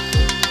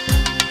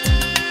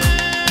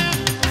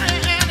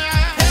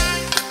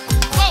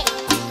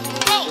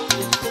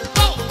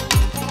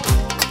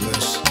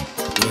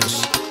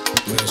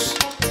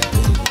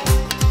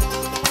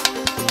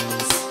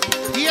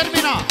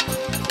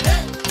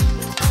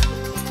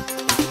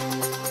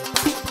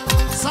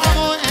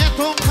 Samo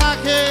eto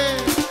kake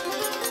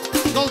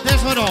dol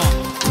dežoro.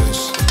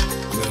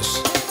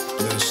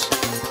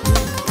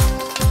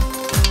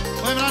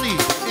 Oj mrani,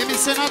 emi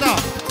se nada,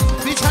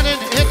 bičanen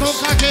eto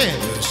kake.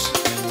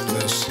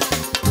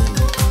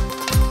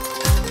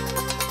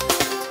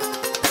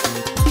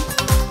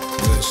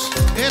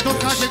 Eto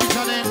kake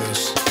bičanen,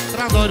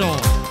 trandoro.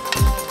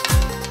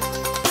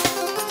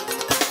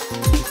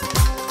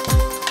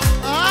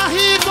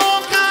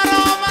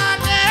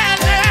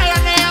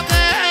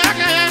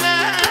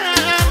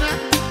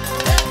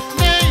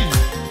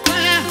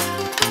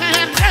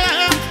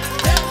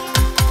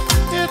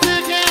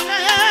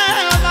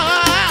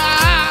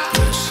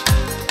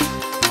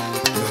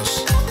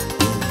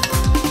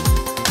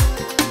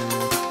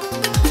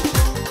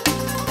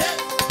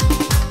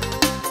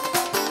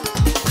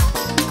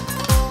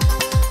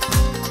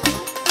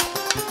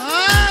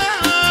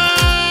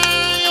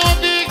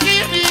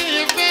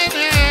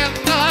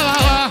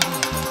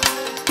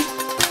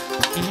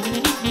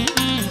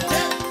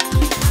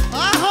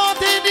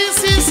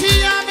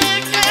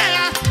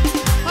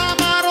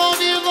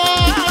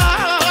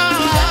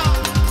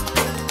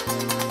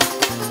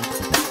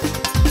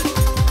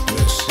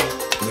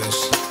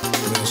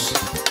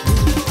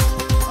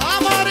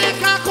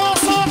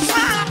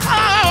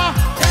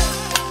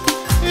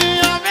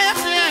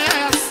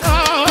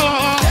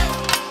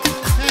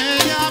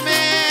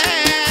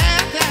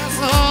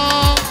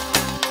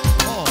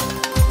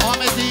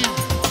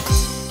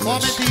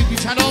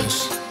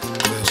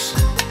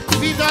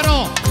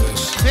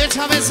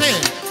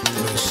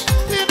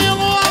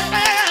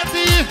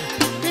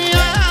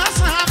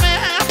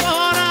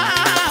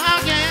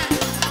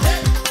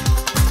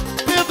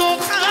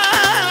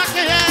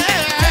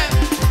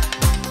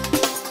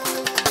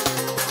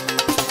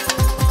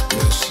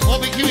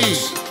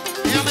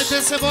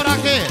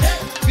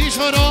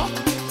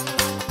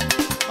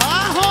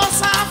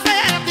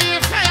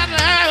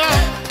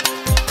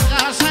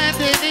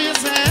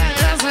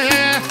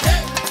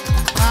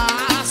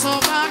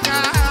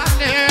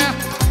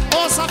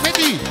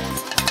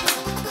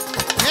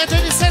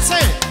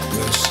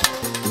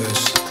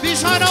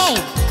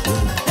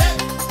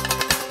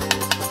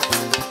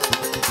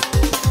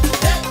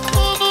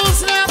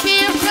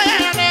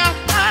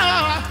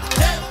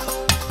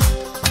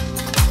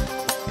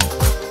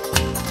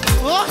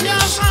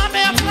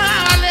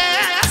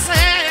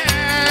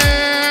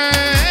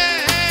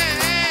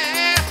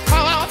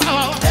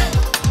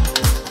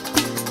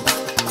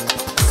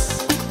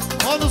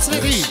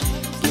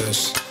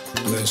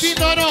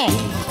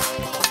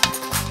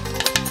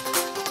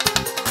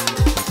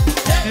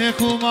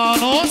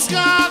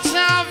 Kumanovska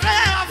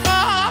Chaveva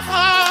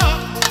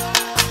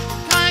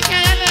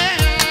Kaikele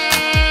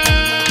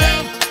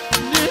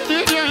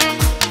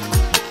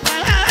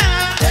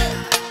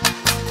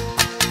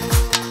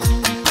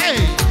Hey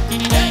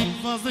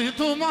Vazi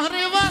tu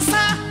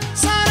marivasa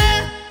Sare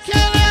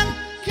Kelen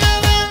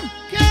Kelen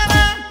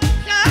Kelen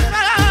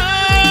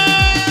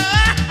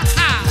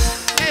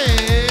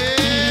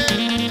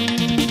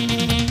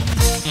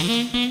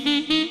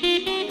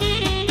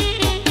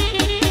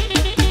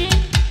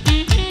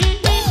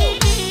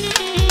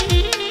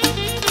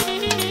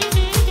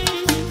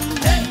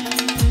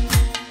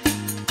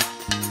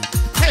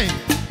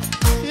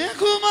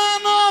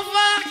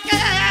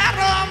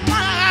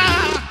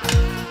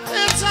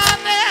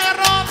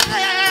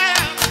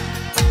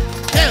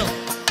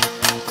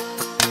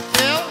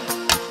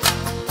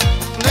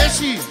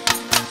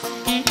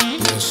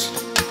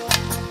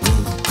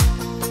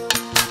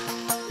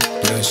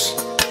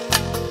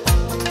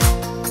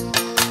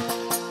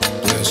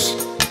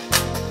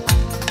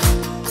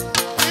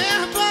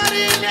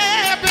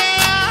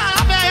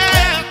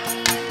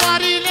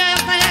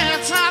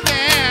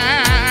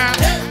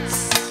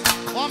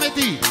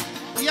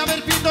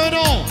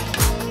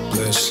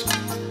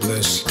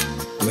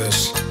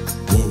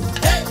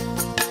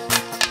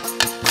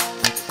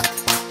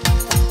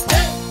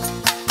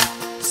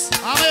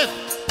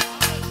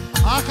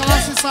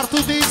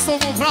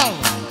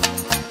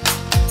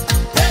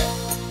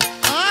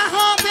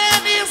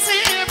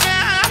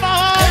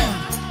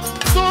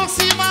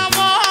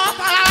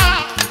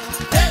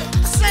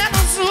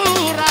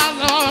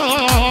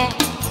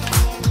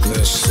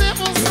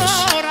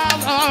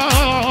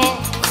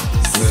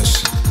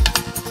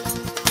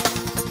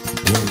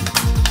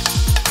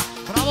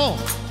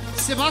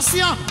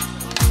Sebastian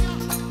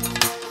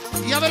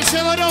Ia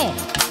Berceloro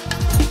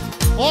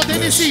O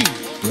Denisi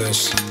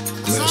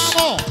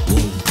Samo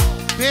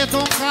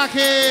Beton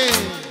Kake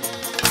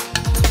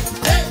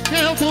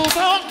Kill tu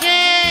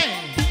Donke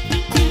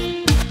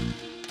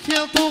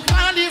Kill tu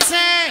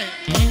Kalice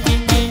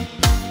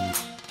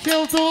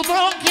Kill tu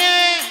Donke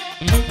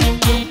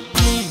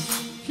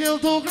Kill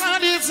tu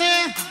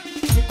Kalice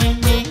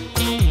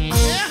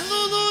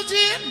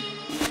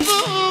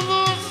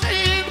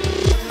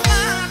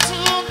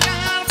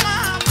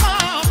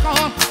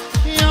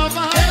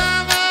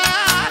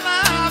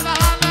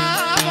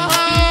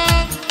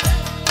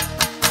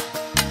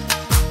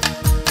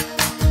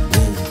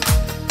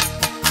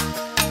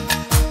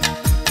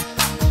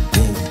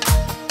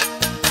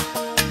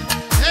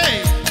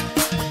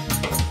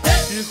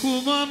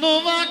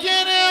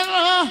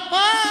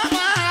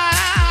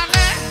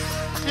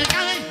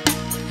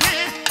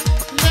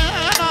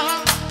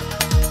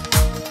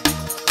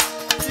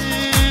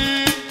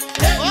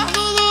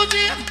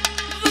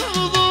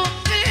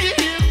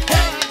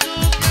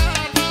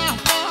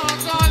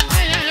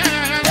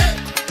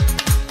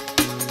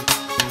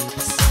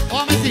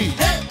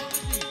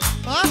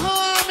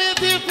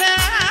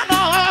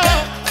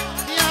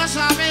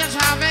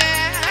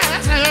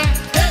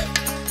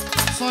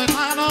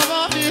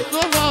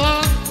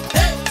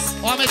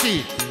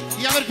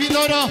Ia ver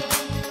Pindoro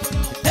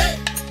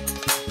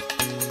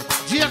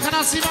Dia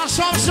Kanasima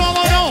Shom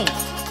Shomoro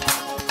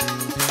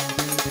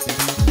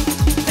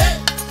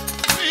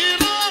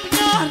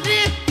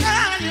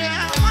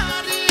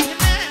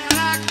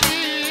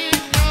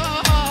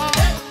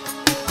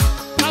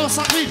Bravo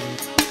Sakri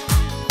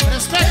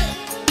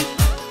Respect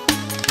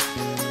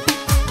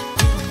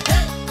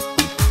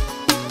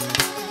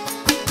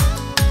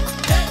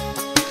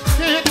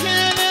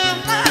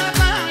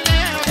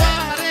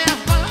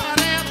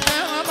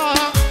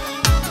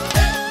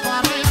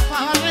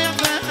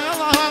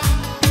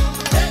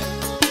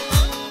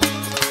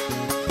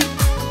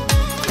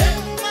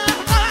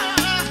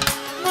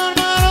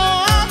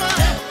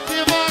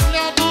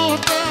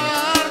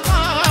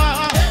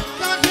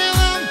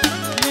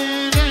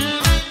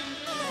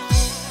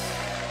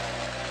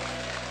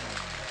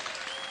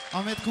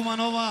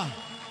Kumanova,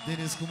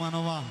 Denis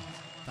Kumanova.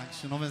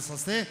 Dankeschön, să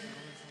ste.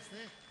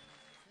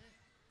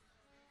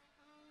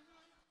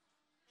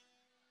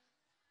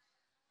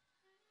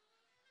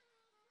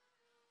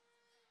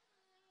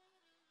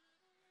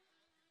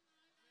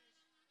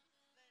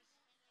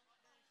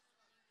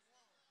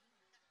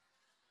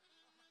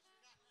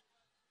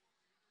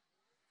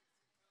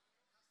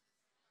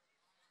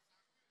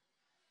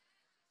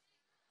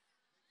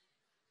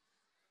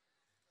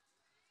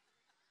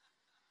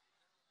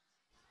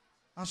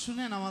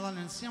 Ашуне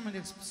намалален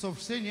снимали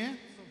сообщение.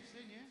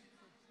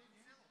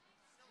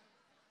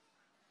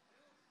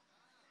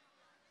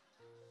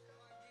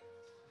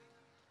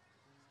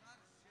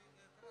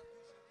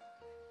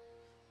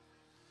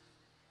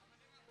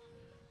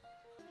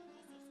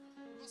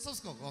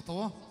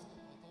 Готово?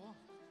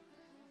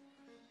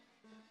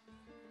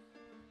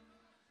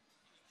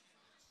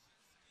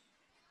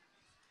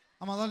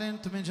 Ама дали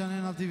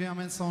туменджане на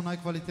DVM са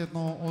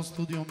најквалитетно о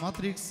студио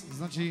Matrix,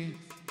 значи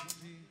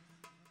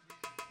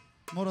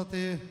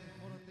morate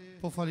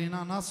pohvali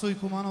na naso i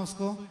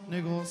Kumanovsko,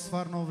 nego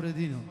stvarno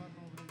vredino.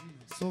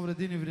 So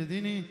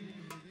vredini,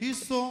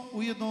 Isto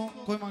ujedno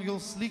koji imam gdje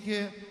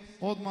slike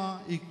odmah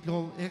i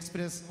gdje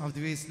ekspres, a v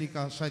dvije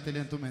slika šajte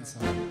lentu mensa.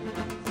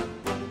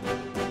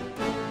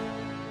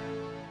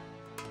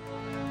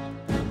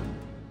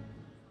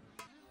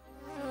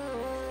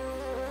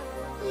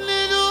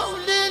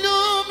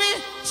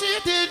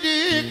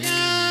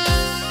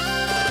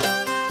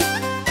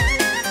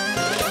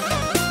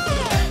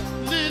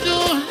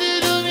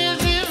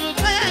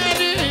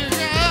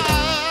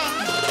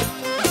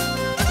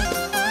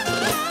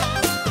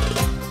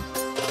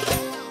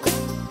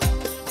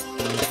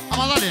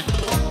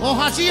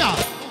 Hacıya,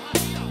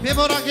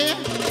 beborage,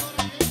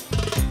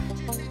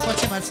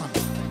 facem Erdzan.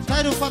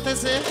 Tayru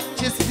fatese,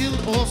 çestil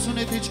o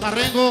suneti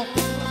çarengo,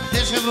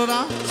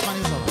 deşevrora,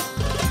 spanizora.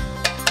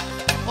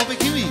 Obe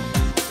kimi,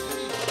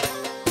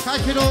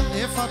 kakiro,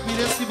 efat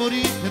miresi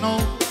bori, keno,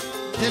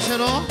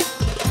 deşero.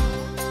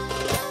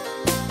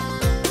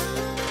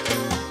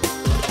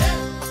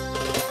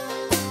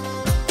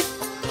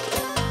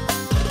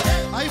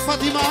 Ay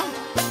Fatima,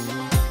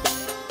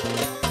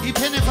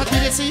 ipene fat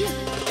miresi.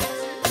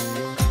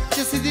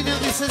 Sidine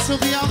di se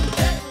subiam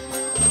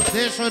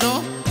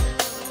deșero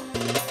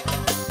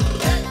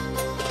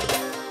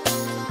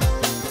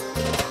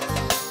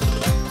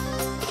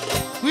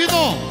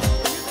Guido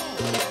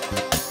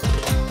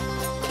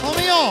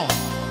Omio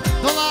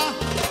Dola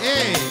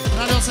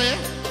Radiose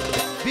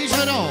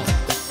Bijav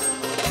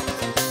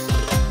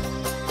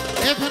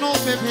Epeno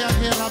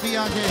pepeake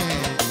rabiake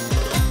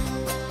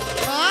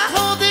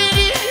Aho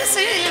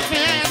delisi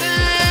pene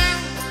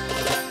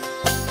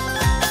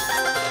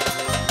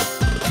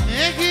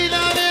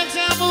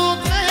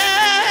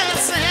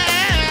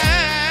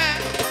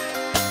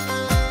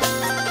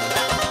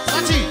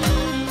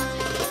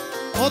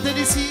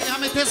Delisi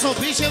ameteso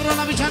Bijav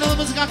na bichano de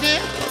música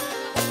que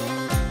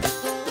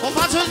o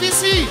pacho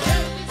delisi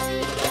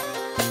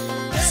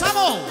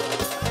Samo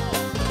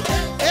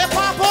e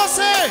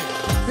papose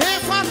e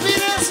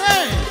fatirese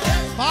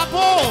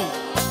papo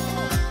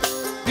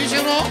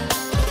Bijav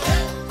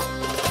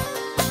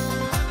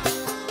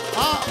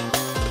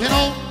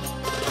pero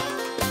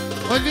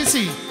o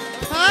delisi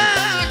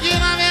aqui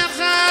na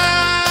versa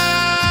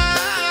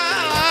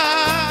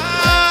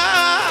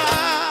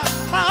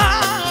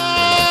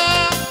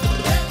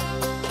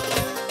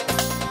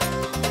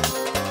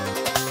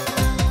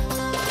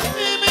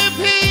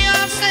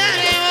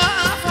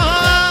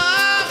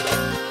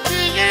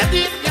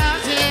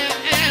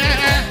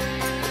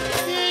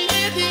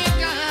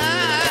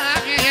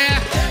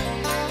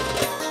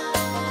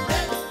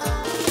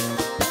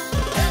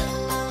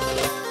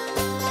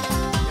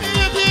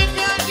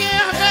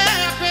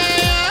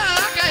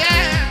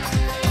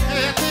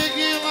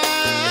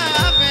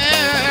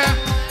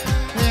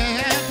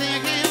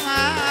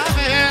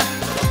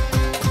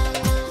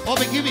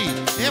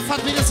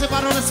se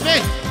paró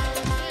respect.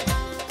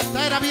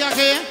 Dai rabia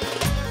que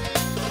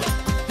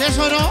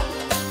deșero.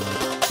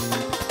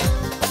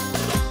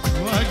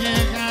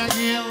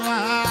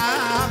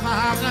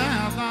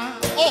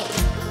 Oh.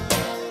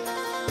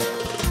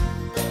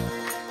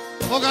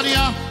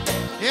 Ogania,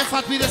 e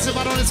fat bine se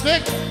paró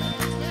respect.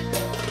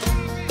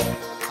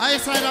 Ai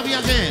sai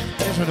rabia que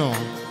deșero.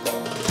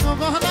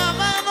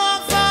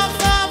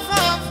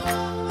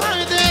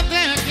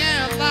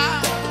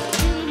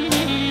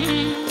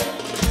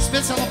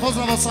 Specjalno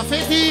pozdrav od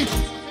Safeti,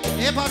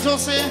 Epa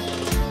Jose,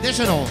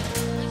 deșero.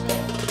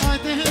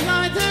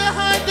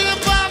 Hajde,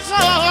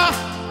 bazo,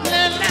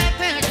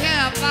 lelete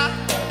kjeta.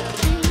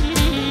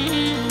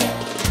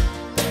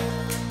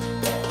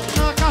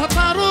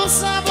 Kataru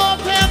sabo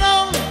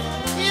penon,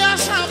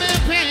 jasha me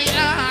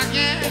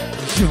pejage.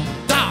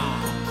 Junta.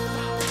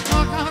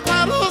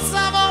 Kataru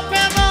sabo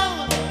penon,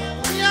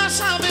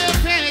 jasha me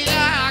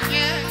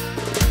pejage.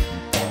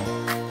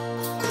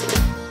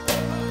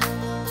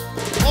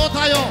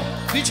 Otajo,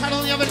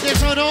 bičanon ja ver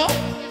deșero.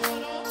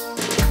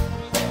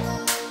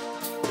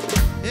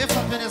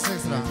 Efat venes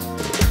extra.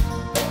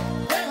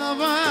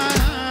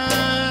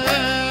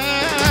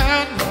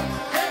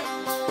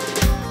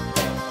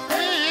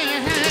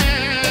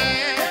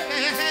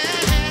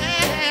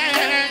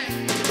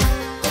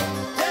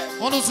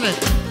 Onusret,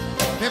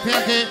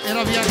 pepeake,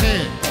 erabiake,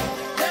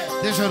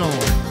 deșero.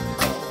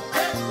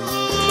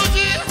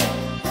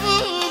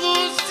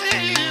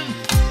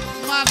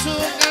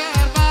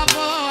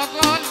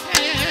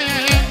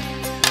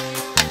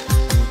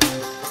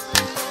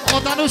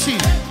 Otanushi,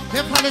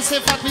 pepalese,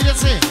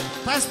 fatmirese,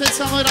 tai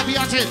specijalno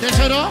erabiake,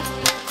 deșero.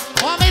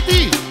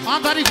 Oameti,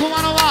 Andari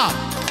Kumanova,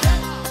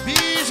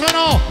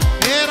 Bijav,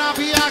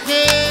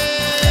 erabiake.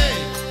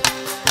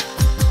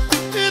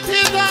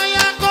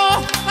 Tidayako,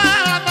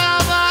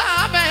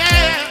 Adavabe,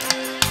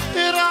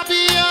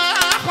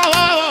 erabiako.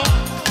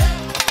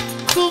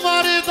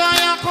 Tumare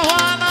dayako,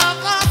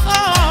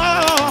 Anagato.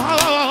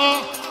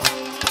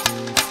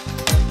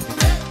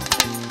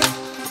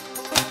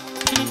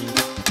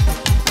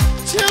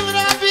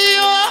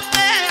 Chilrabio,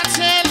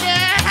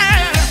 Mechele,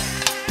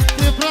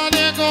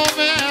 Tipradego,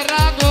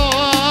 Merago,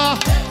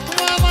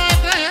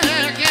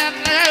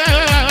 Mamadekene.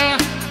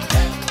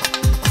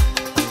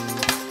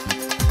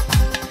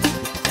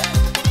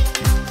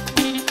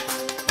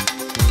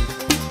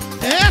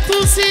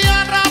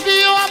 Lucia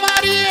Rabio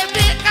Maria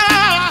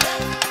Dica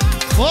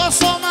O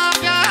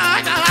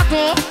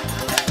Somagato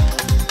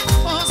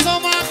O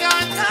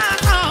Somagato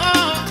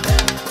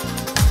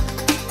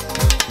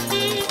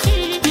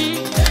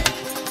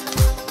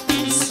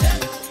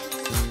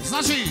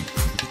Znači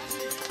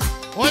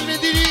Oi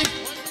mediri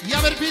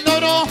Javer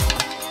Pindoro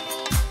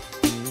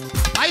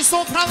Ai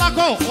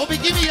sopralako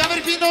Obigimi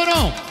Javer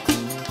Pindoro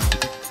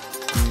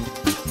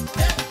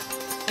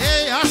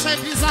Așa e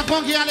prin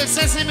Zaconghii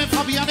Alesese me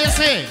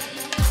Fabianese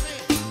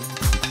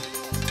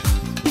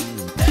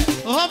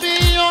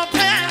Obio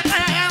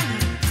Pete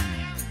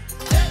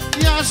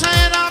E așa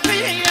era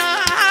Pia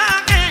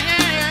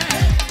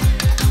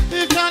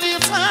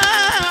Canița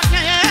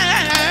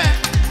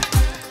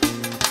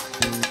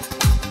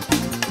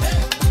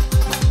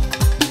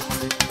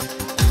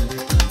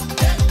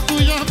Tu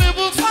ia me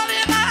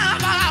bufalina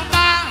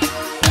baba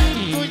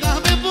Tu ia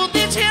me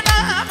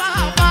buticina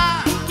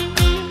baba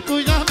Tu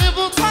ia me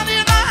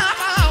bufalina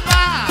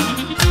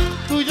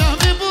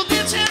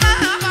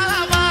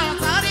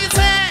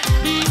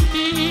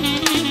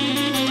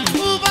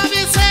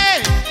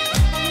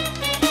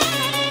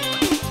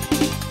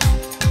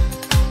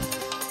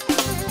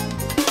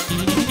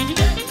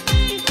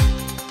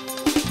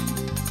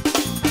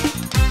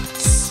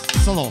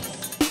Solo.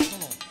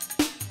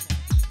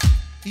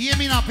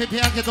 Yemina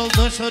pepea que dol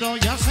doshoro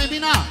yasha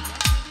bina.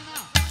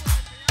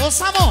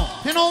 Osamo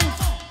peno.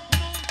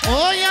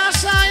 O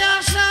yasha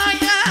yasha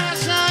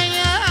yasha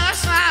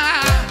yasha.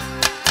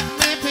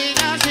 Me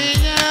pega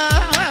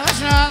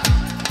yasha.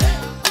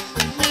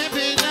 Me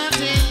pega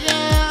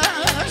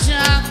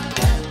yasha.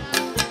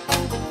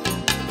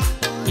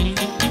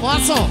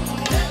 Oaso.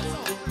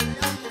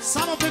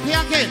 Samo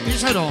pepea que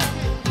dishoro.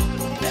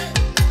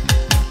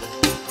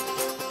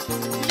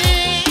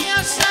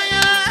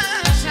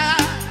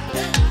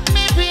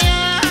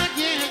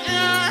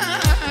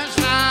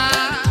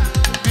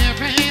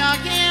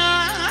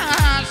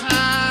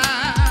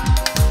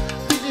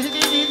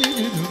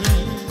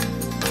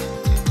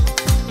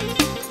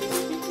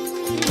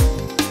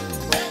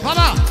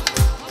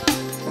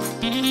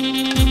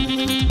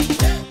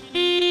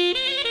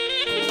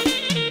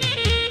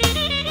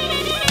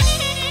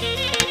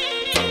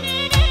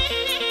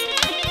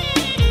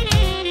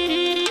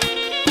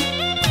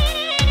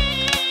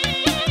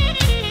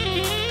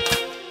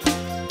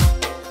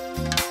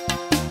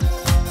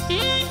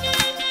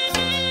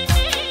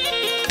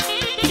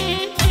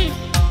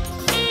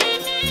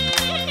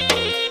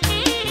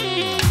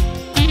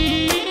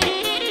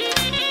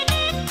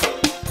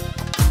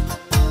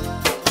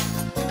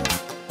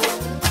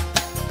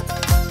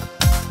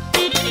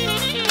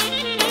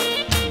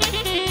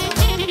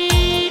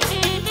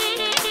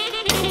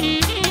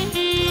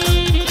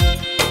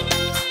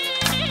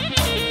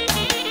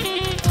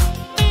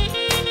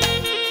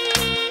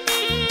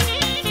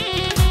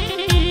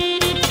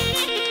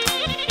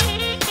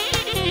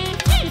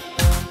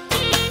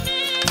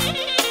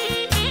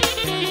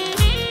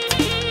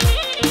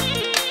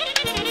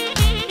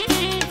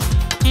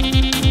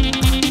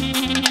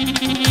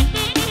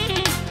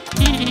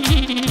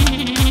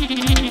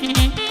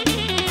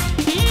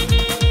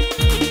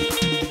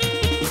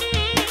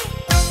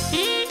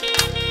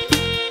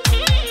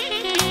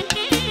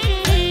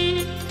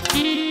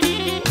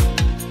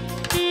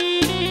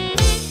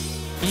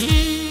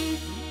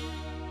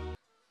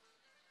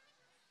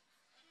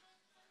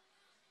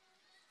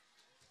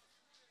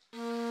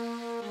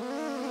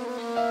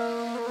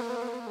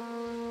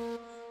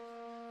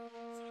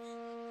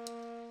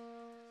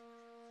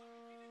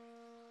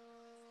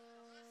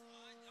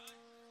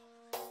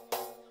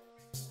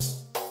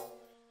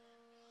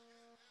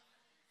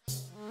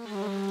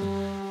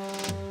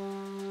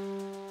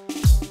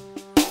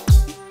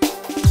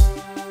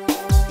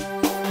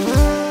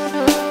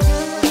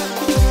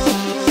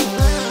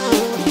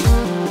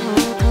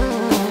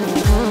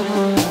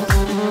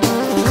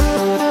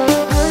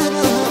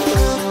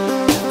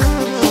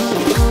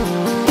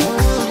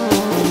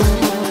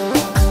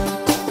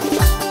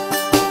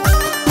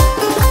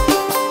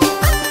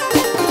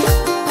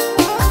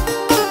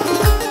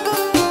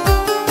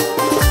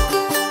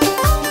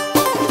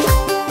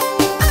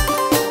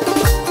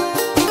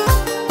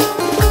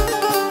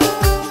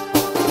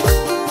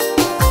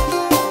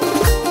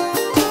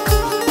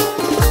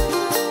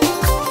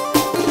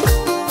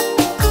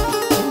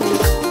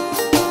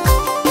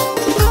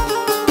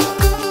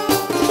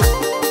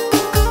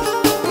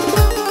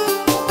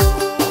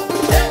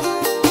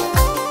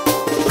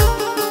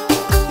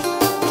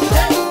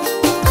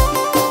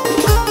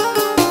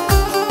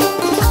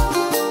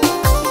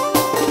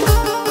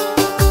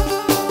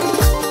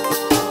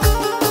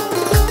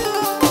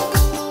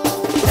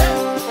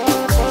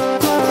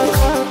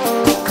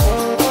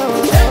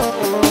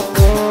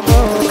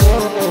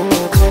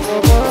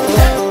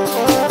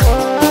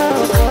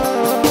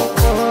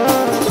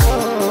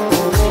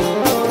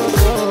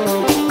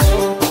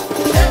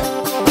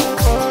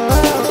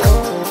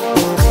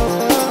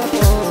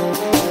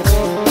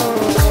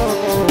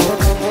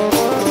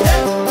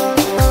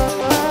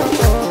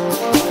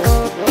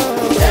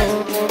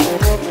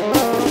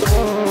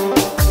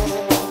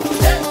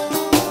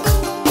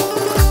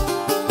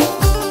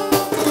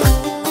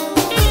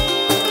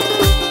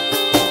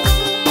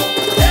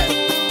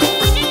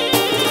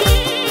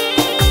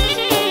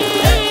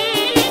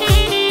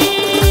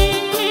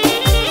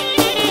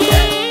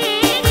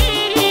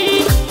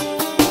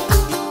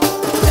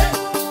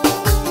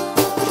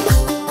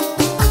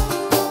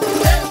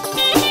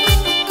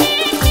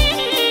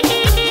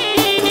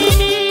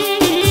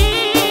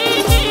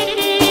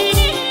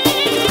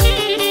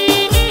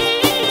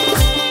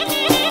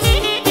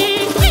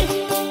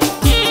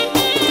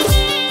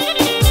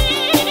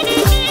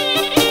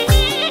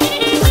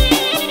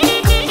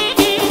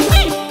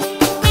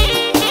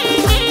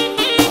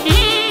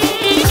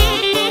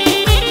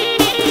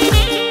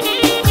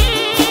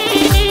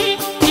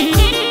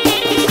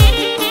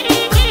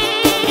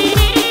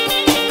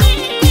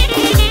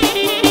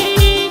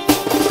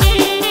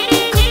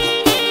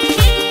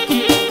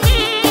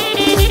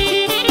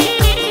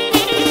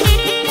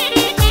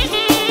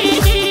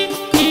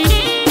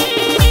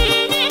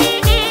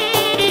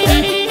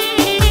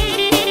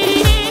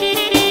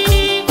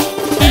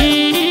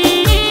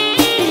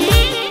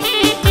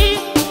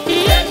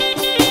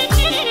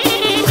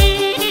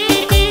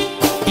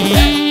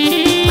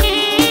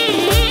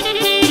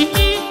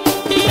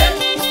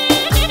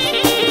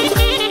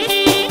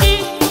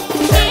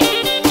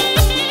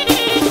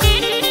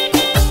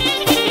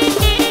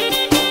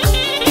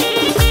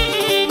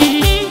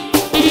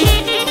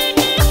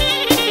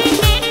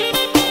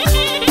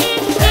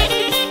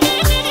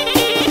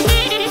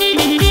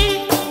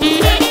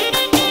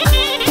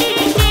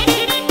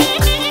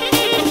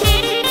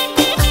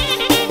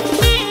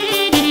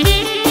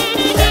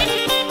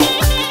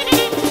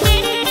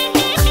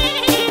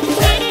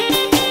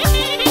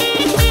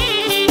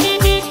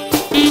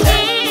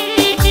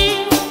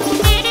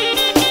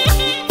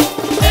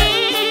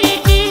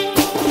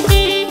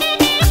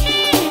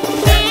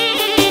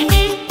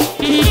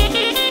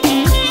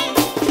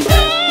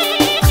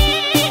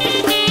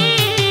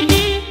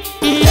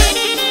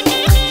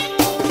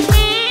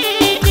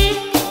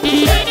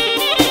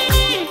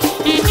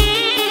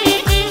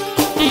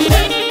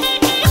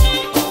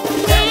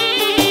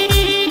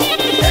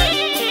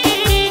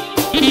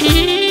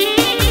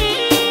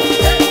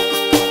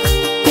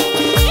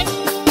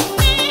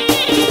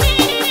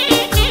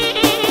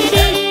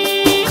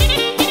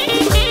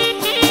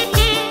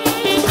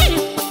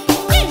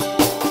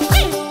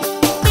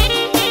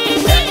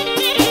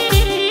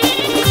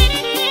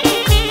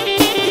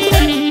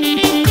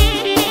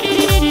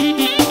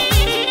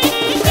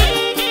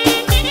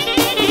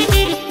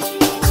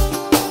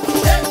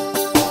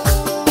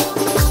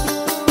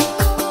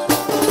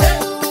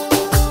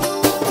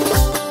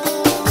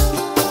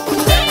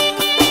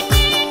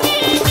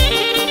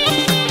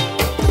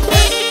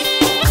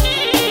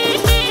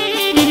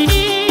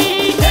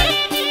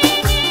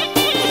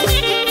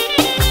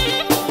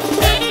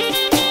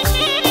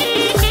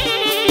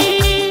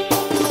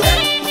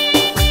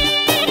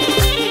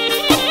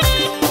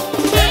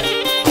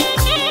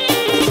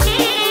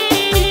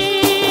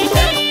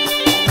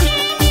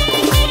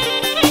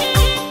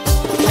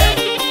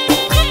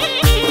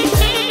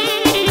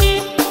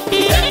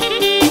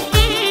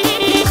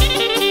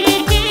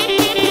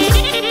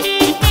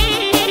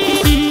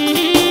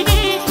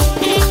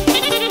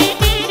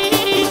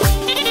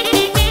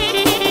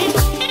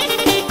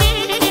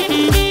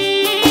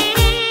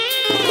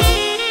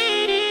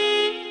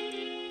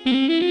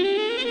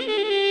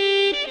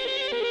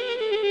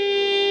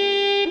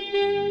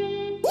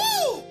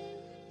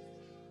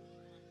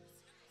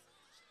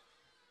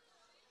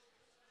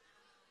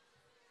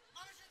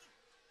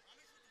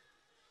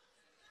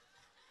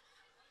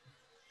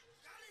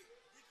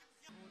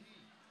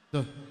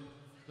 Da.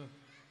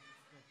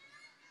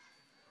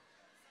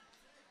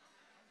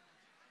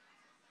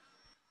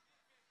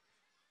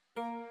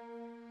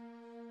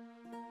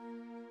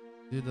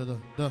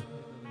 Da.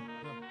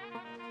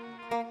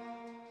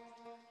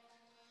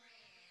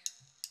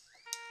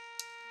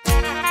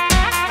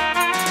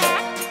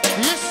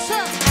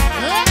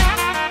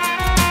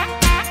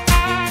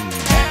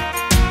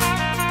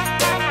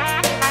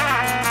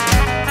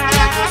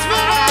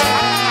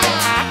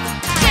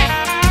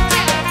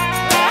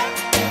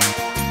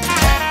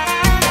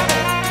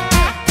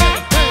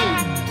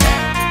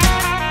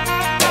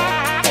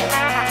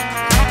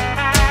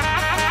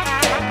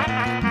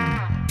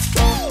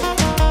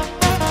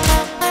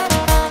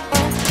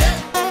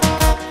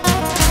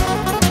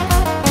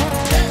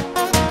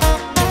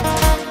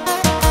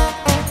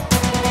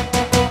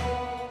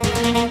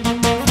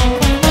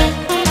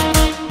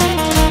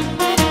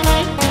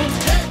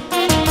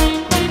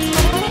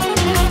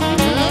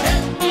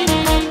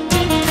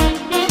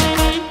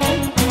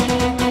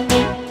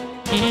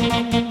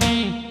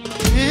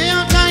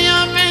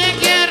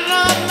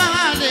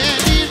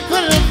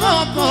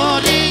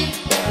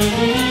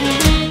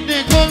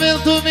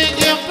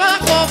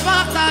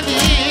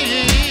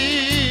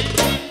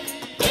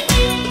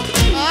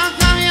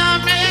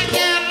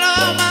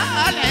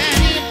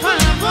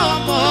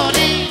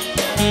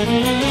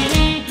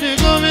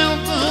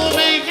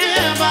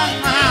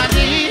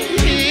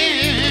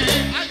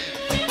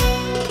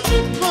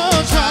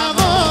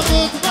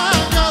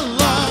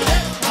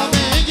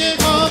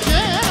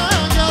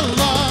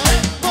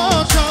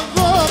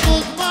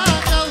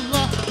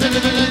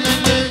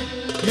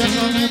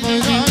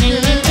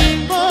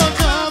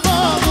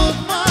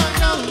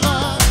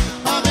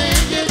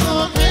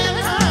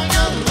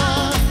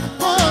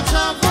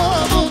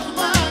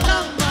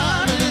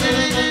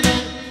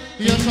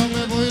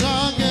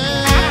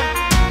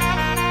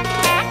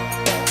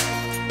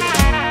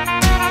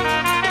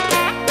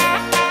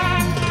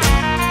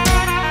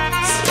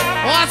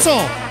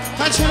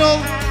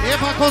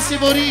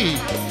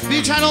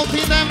 Bijav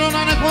pindem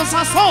ronane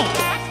konsason.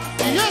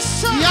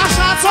 Yaşa.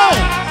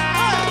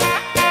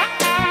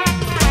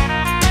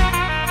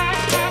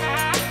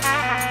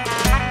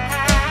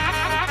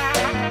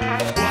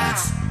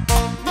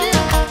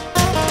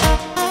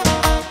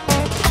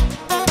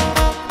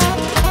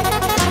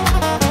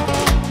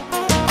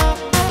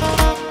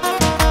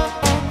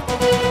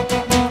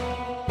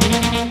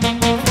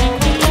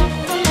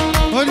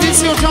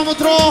 ALESIO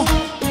jamutro.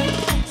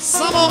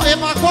 Samo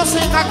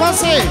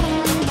kakose.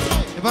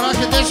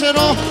 Borake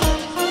dešero,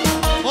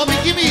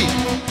 obikimi,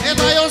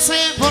 edajo se,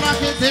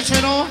 borake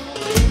dešero.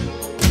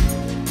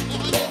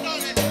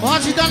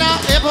 Oažitala,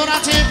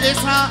 borače,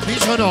 extra,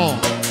 bišoro.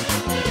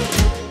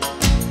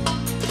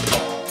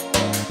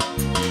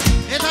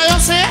 Edajo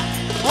se,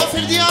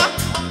 ofirdia,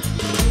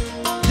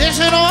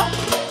 dešero.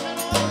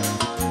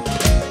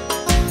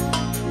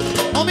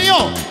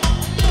 Omio,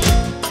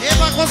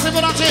 kose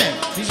borače,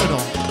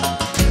 bišoro.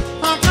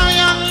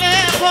 Akajan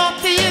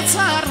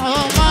lepotica,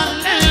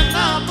 romale.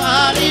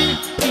 Pari,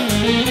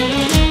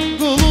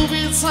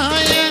 golubica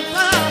je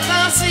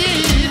tata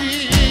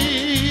siri.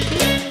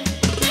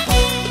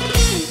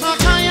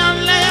 Akajan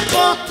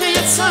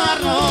lepotica,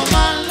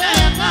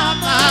 romalena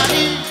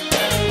pari,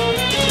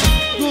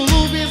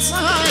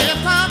 golubica je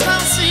tata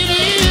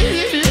siri.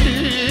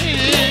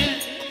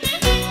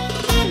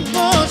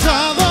 Možda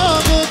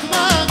vod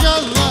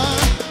magala,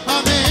 a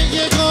me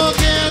je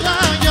gogera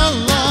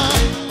jala.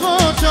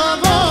 Možda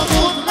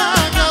vod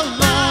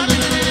magala,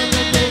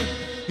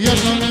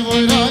 yaşam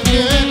boyunca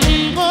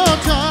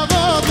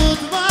moçava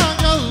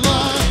butmagalla,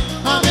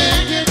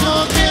 amenge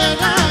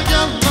kokera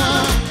galla,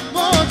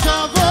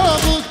 moçava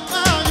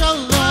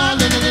butmagalla,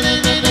 yaşam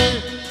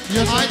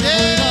boyunca.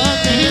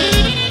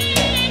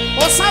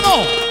 Osamo,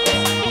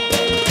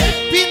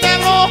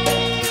 pindebro,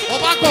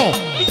 obako,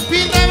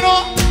 pindebro.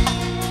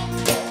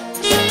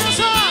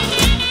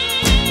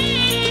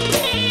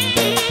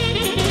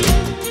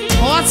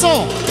 Oaco,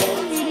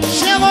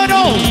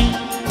 ševono,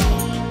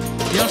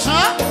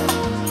 yaşa.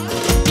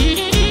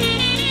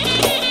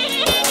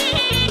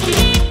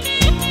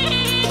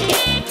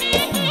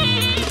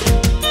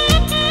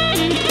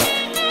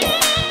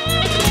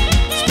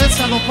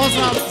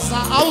 Pozdrav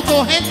za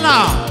autohendla.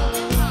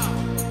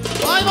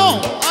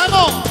 Ajmo.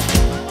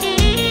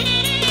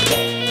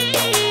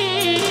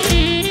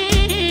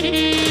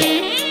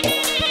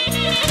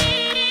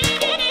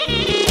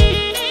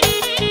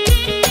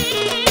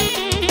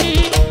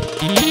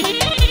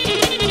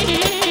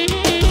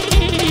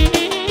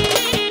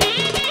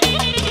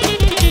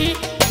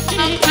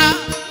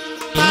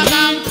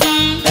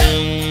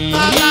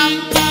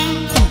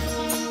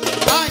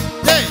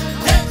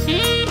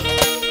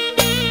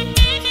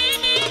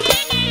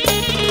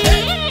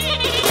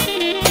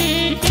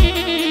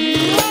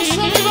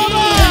 Show me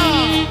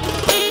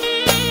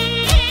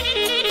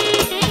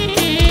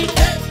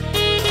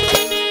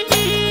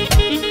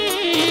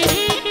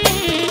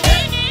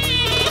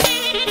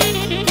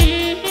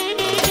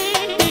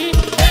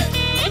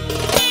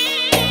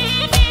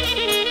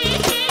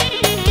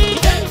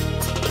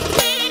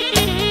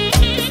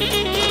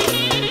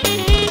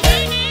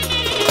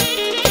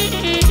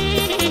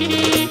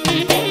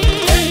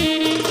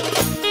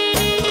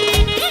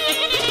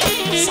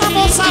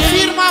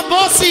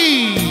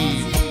Bossy.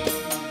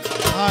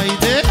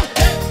 Haide.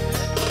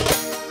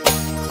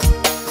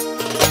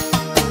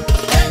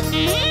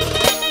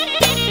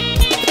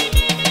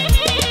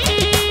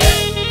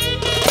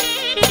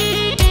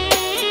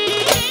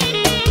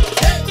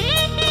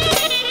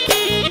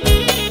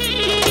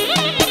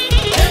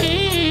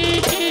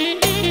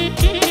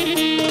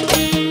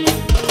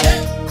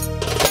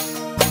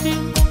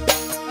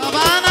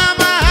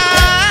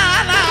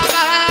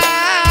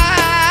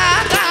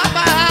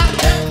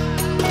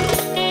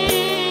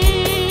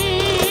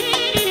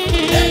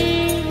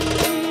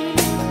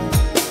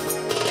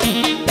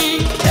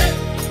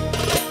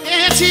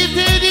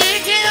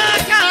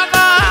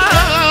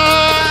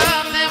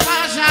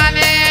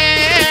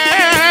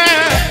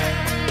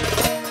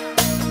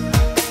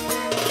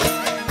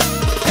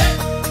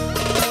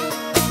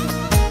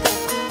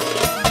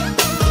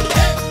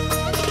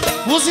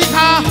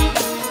 Música.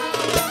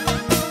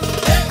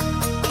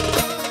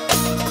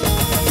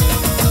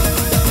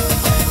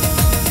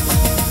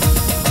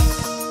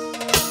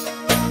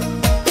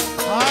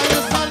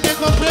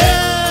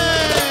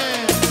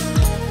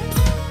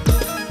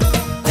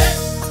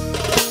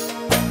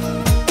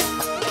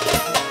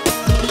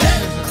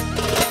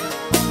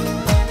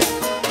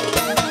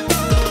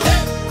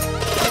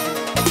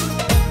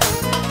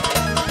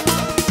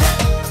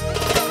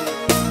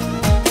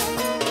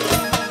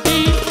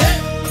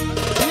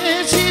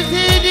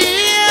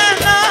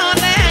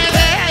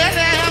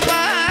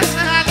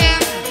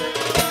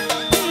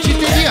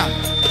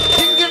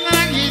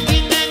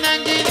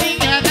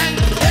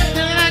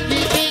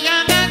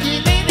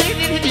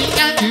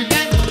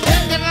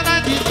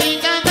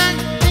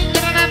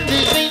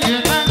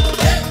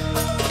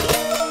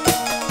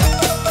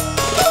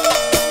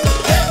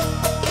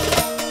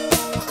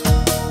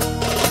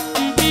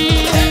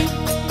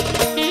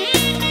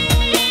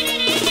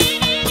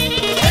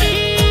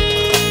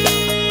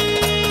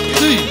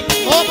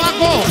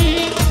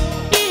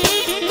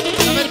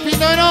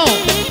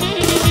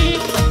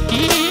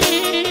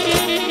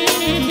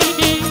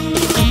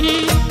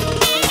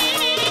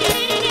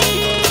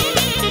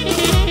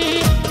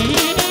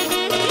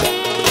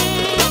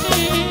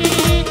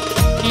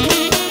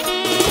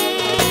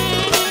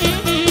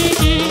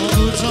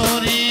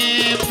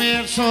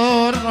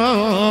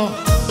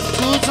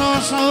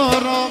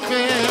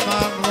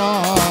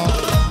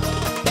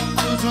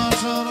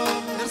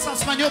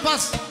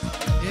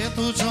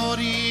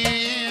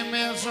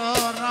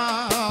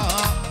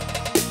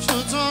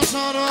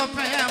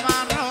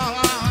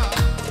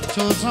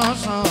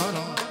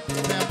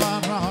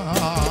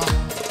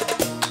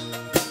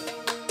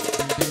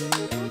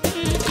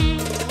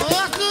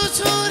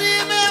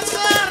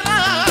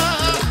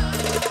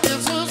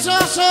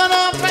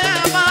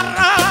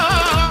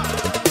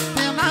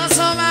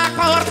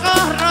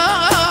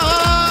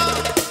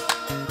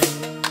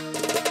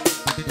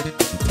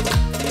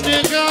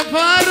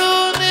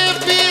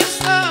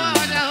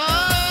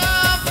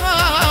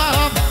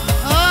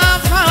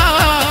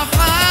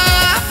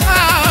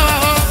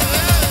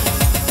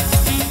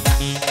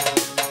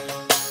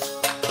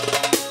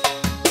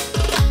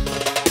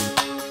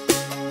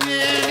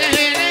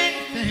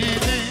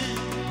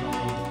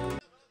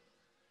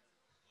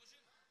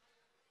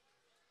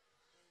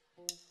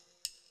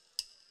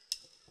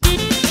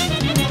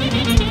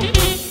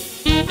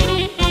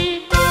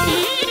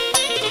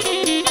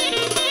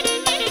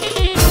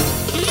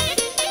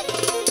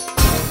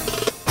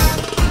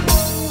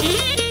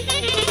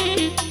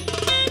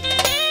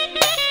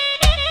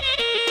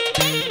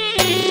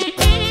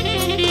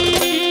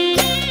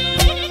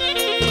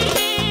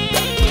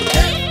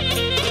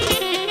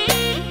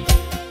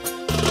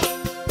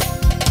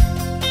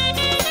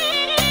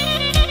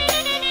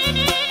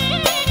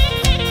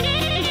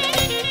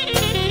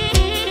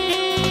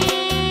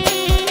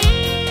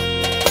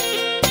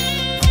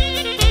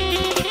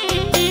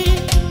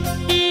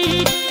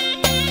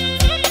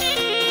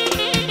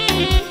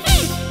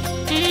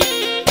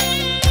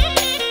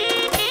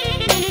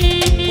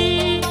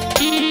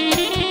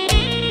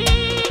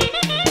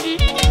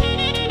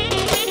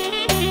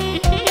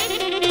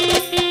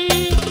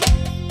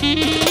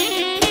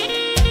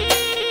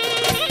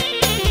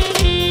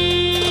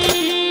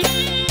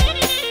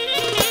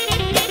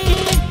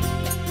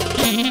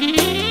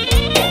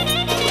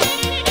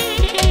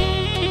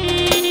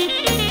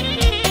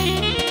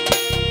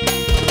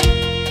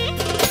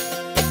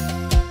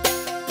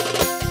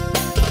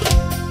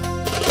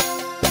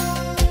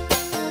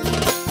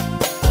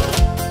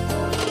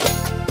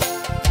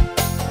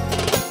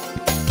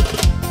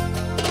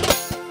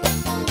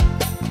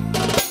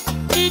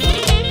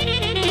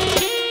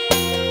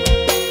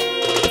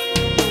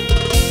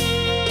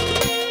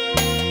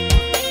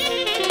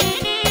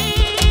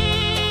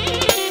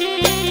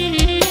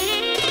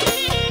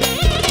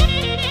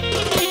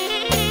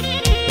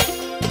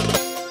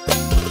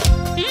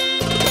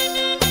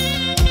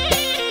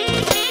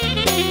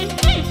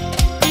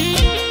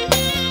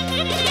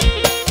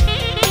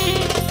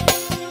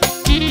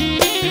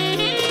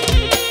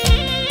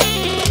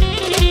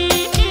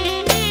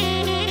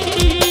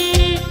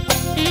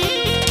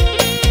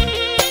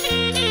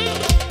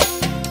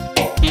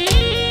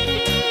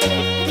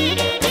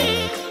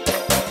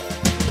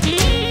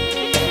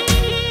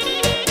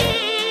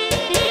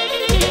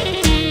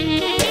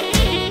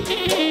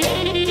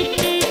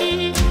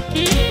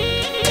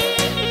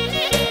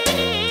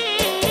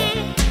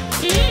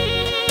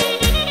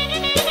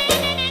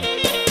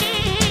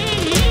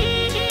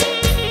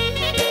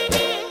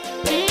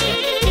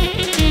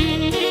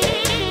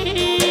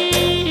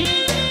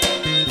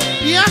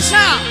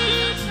 așa.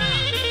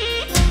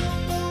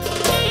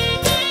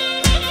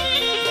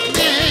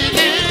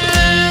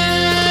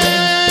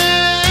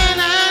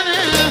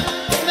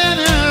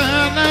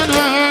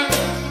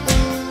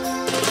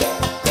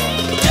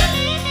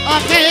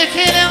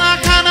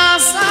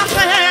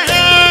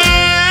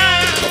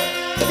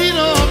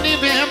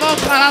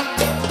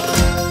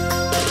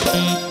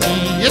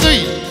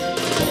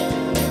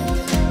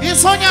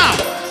 Sonia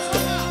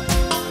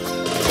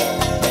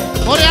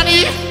Oriani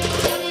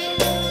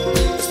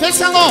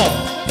Specialo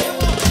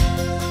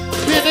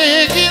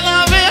Pinegi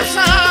na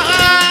vexan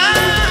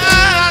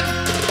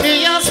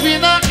E as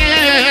vida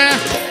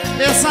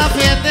que essa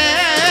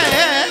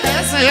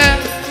fedece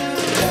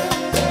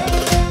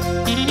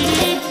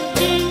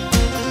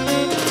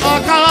A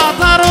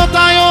calataro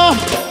tayo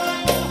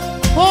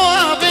O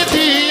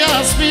abedi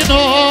as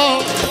pino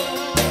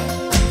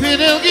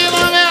Pinegi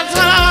na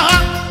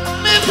vexan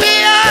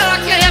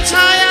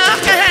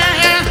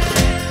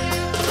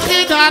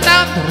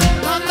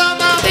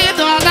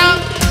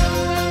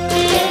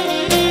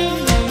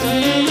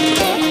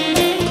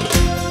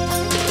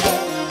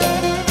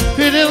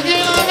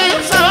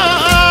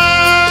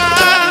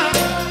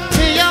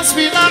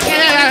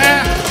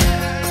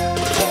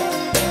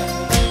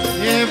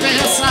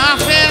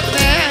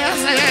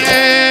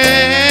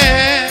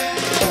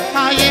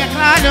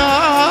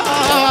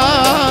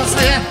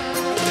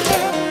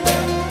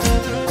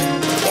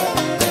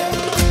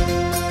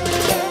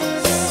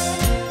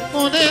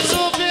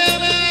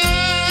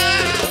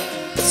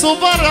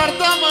Subarar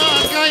dama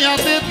kaya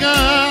tetga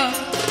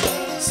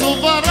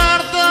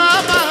Subarar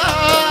dama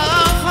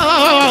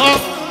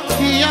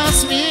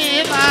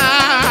Yasmina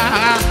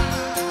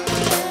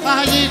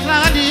Ayi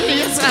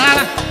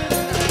Clarissa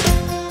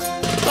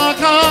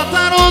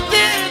Akataru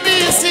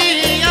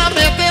denisi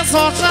Yamete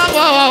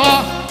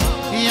sochabo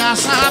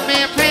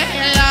Yasame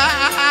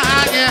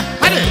peyage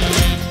Hadi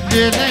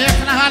Dene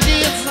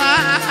Clarissa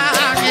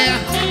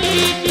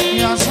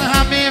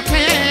Yasame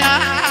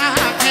peyage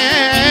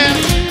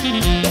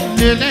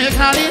Dele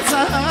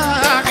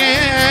Kalisake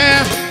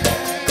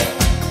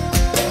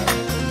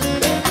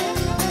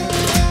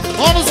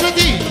Bonus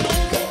ready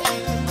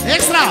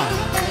Extra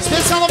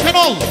Special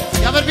penol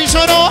Yaver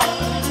Bijav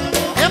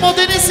Emo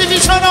denisi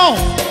Bijav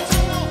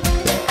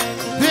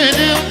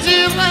Benim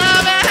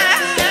cilave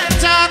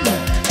can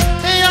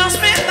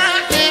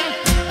Yasminake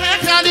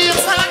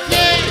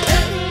Kalisake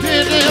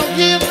Benim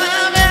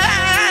cilave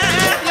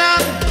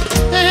can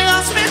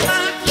Yasminake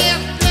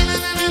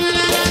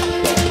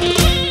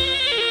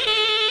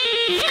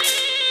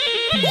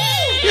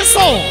Isso!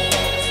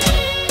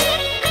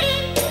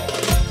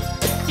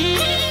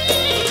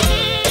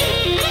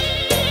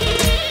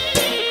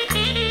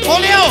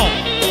 Oleo!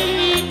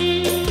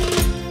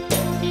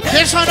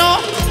 Deixa-no!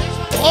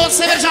 O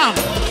Erdzan!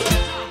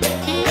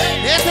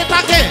 Este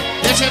taque!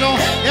 Deixa-no!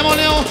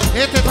 Emoleo!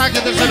 Este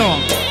taque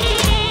deixa-no!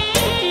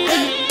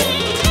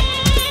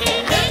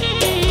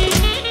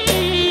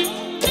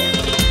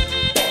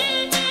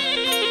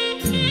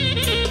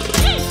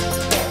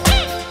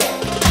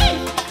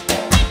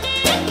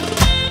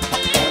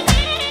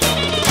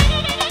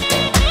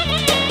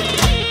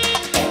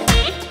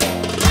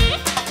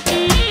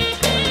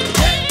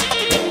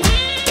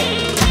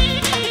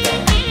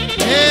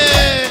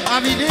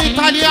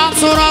 Italian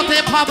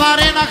surate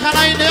pabarena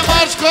kanai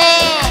Nemașco.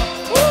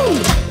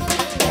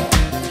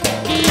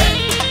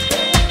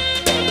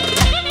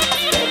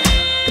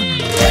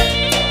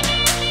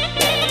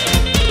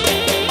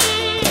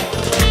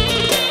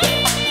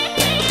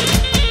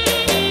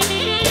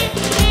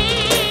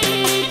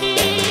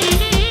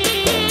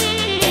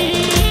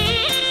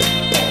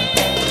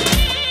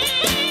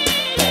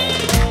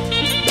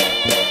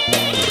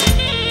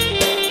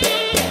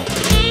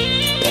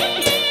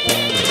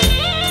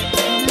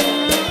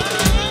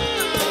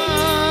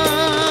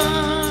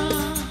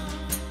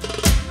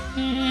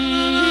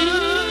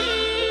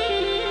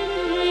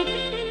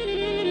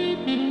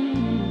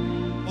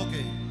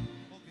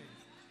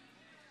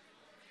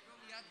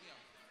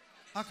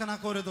 Aca na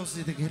corredor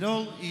de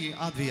Girol e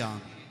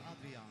Adrian.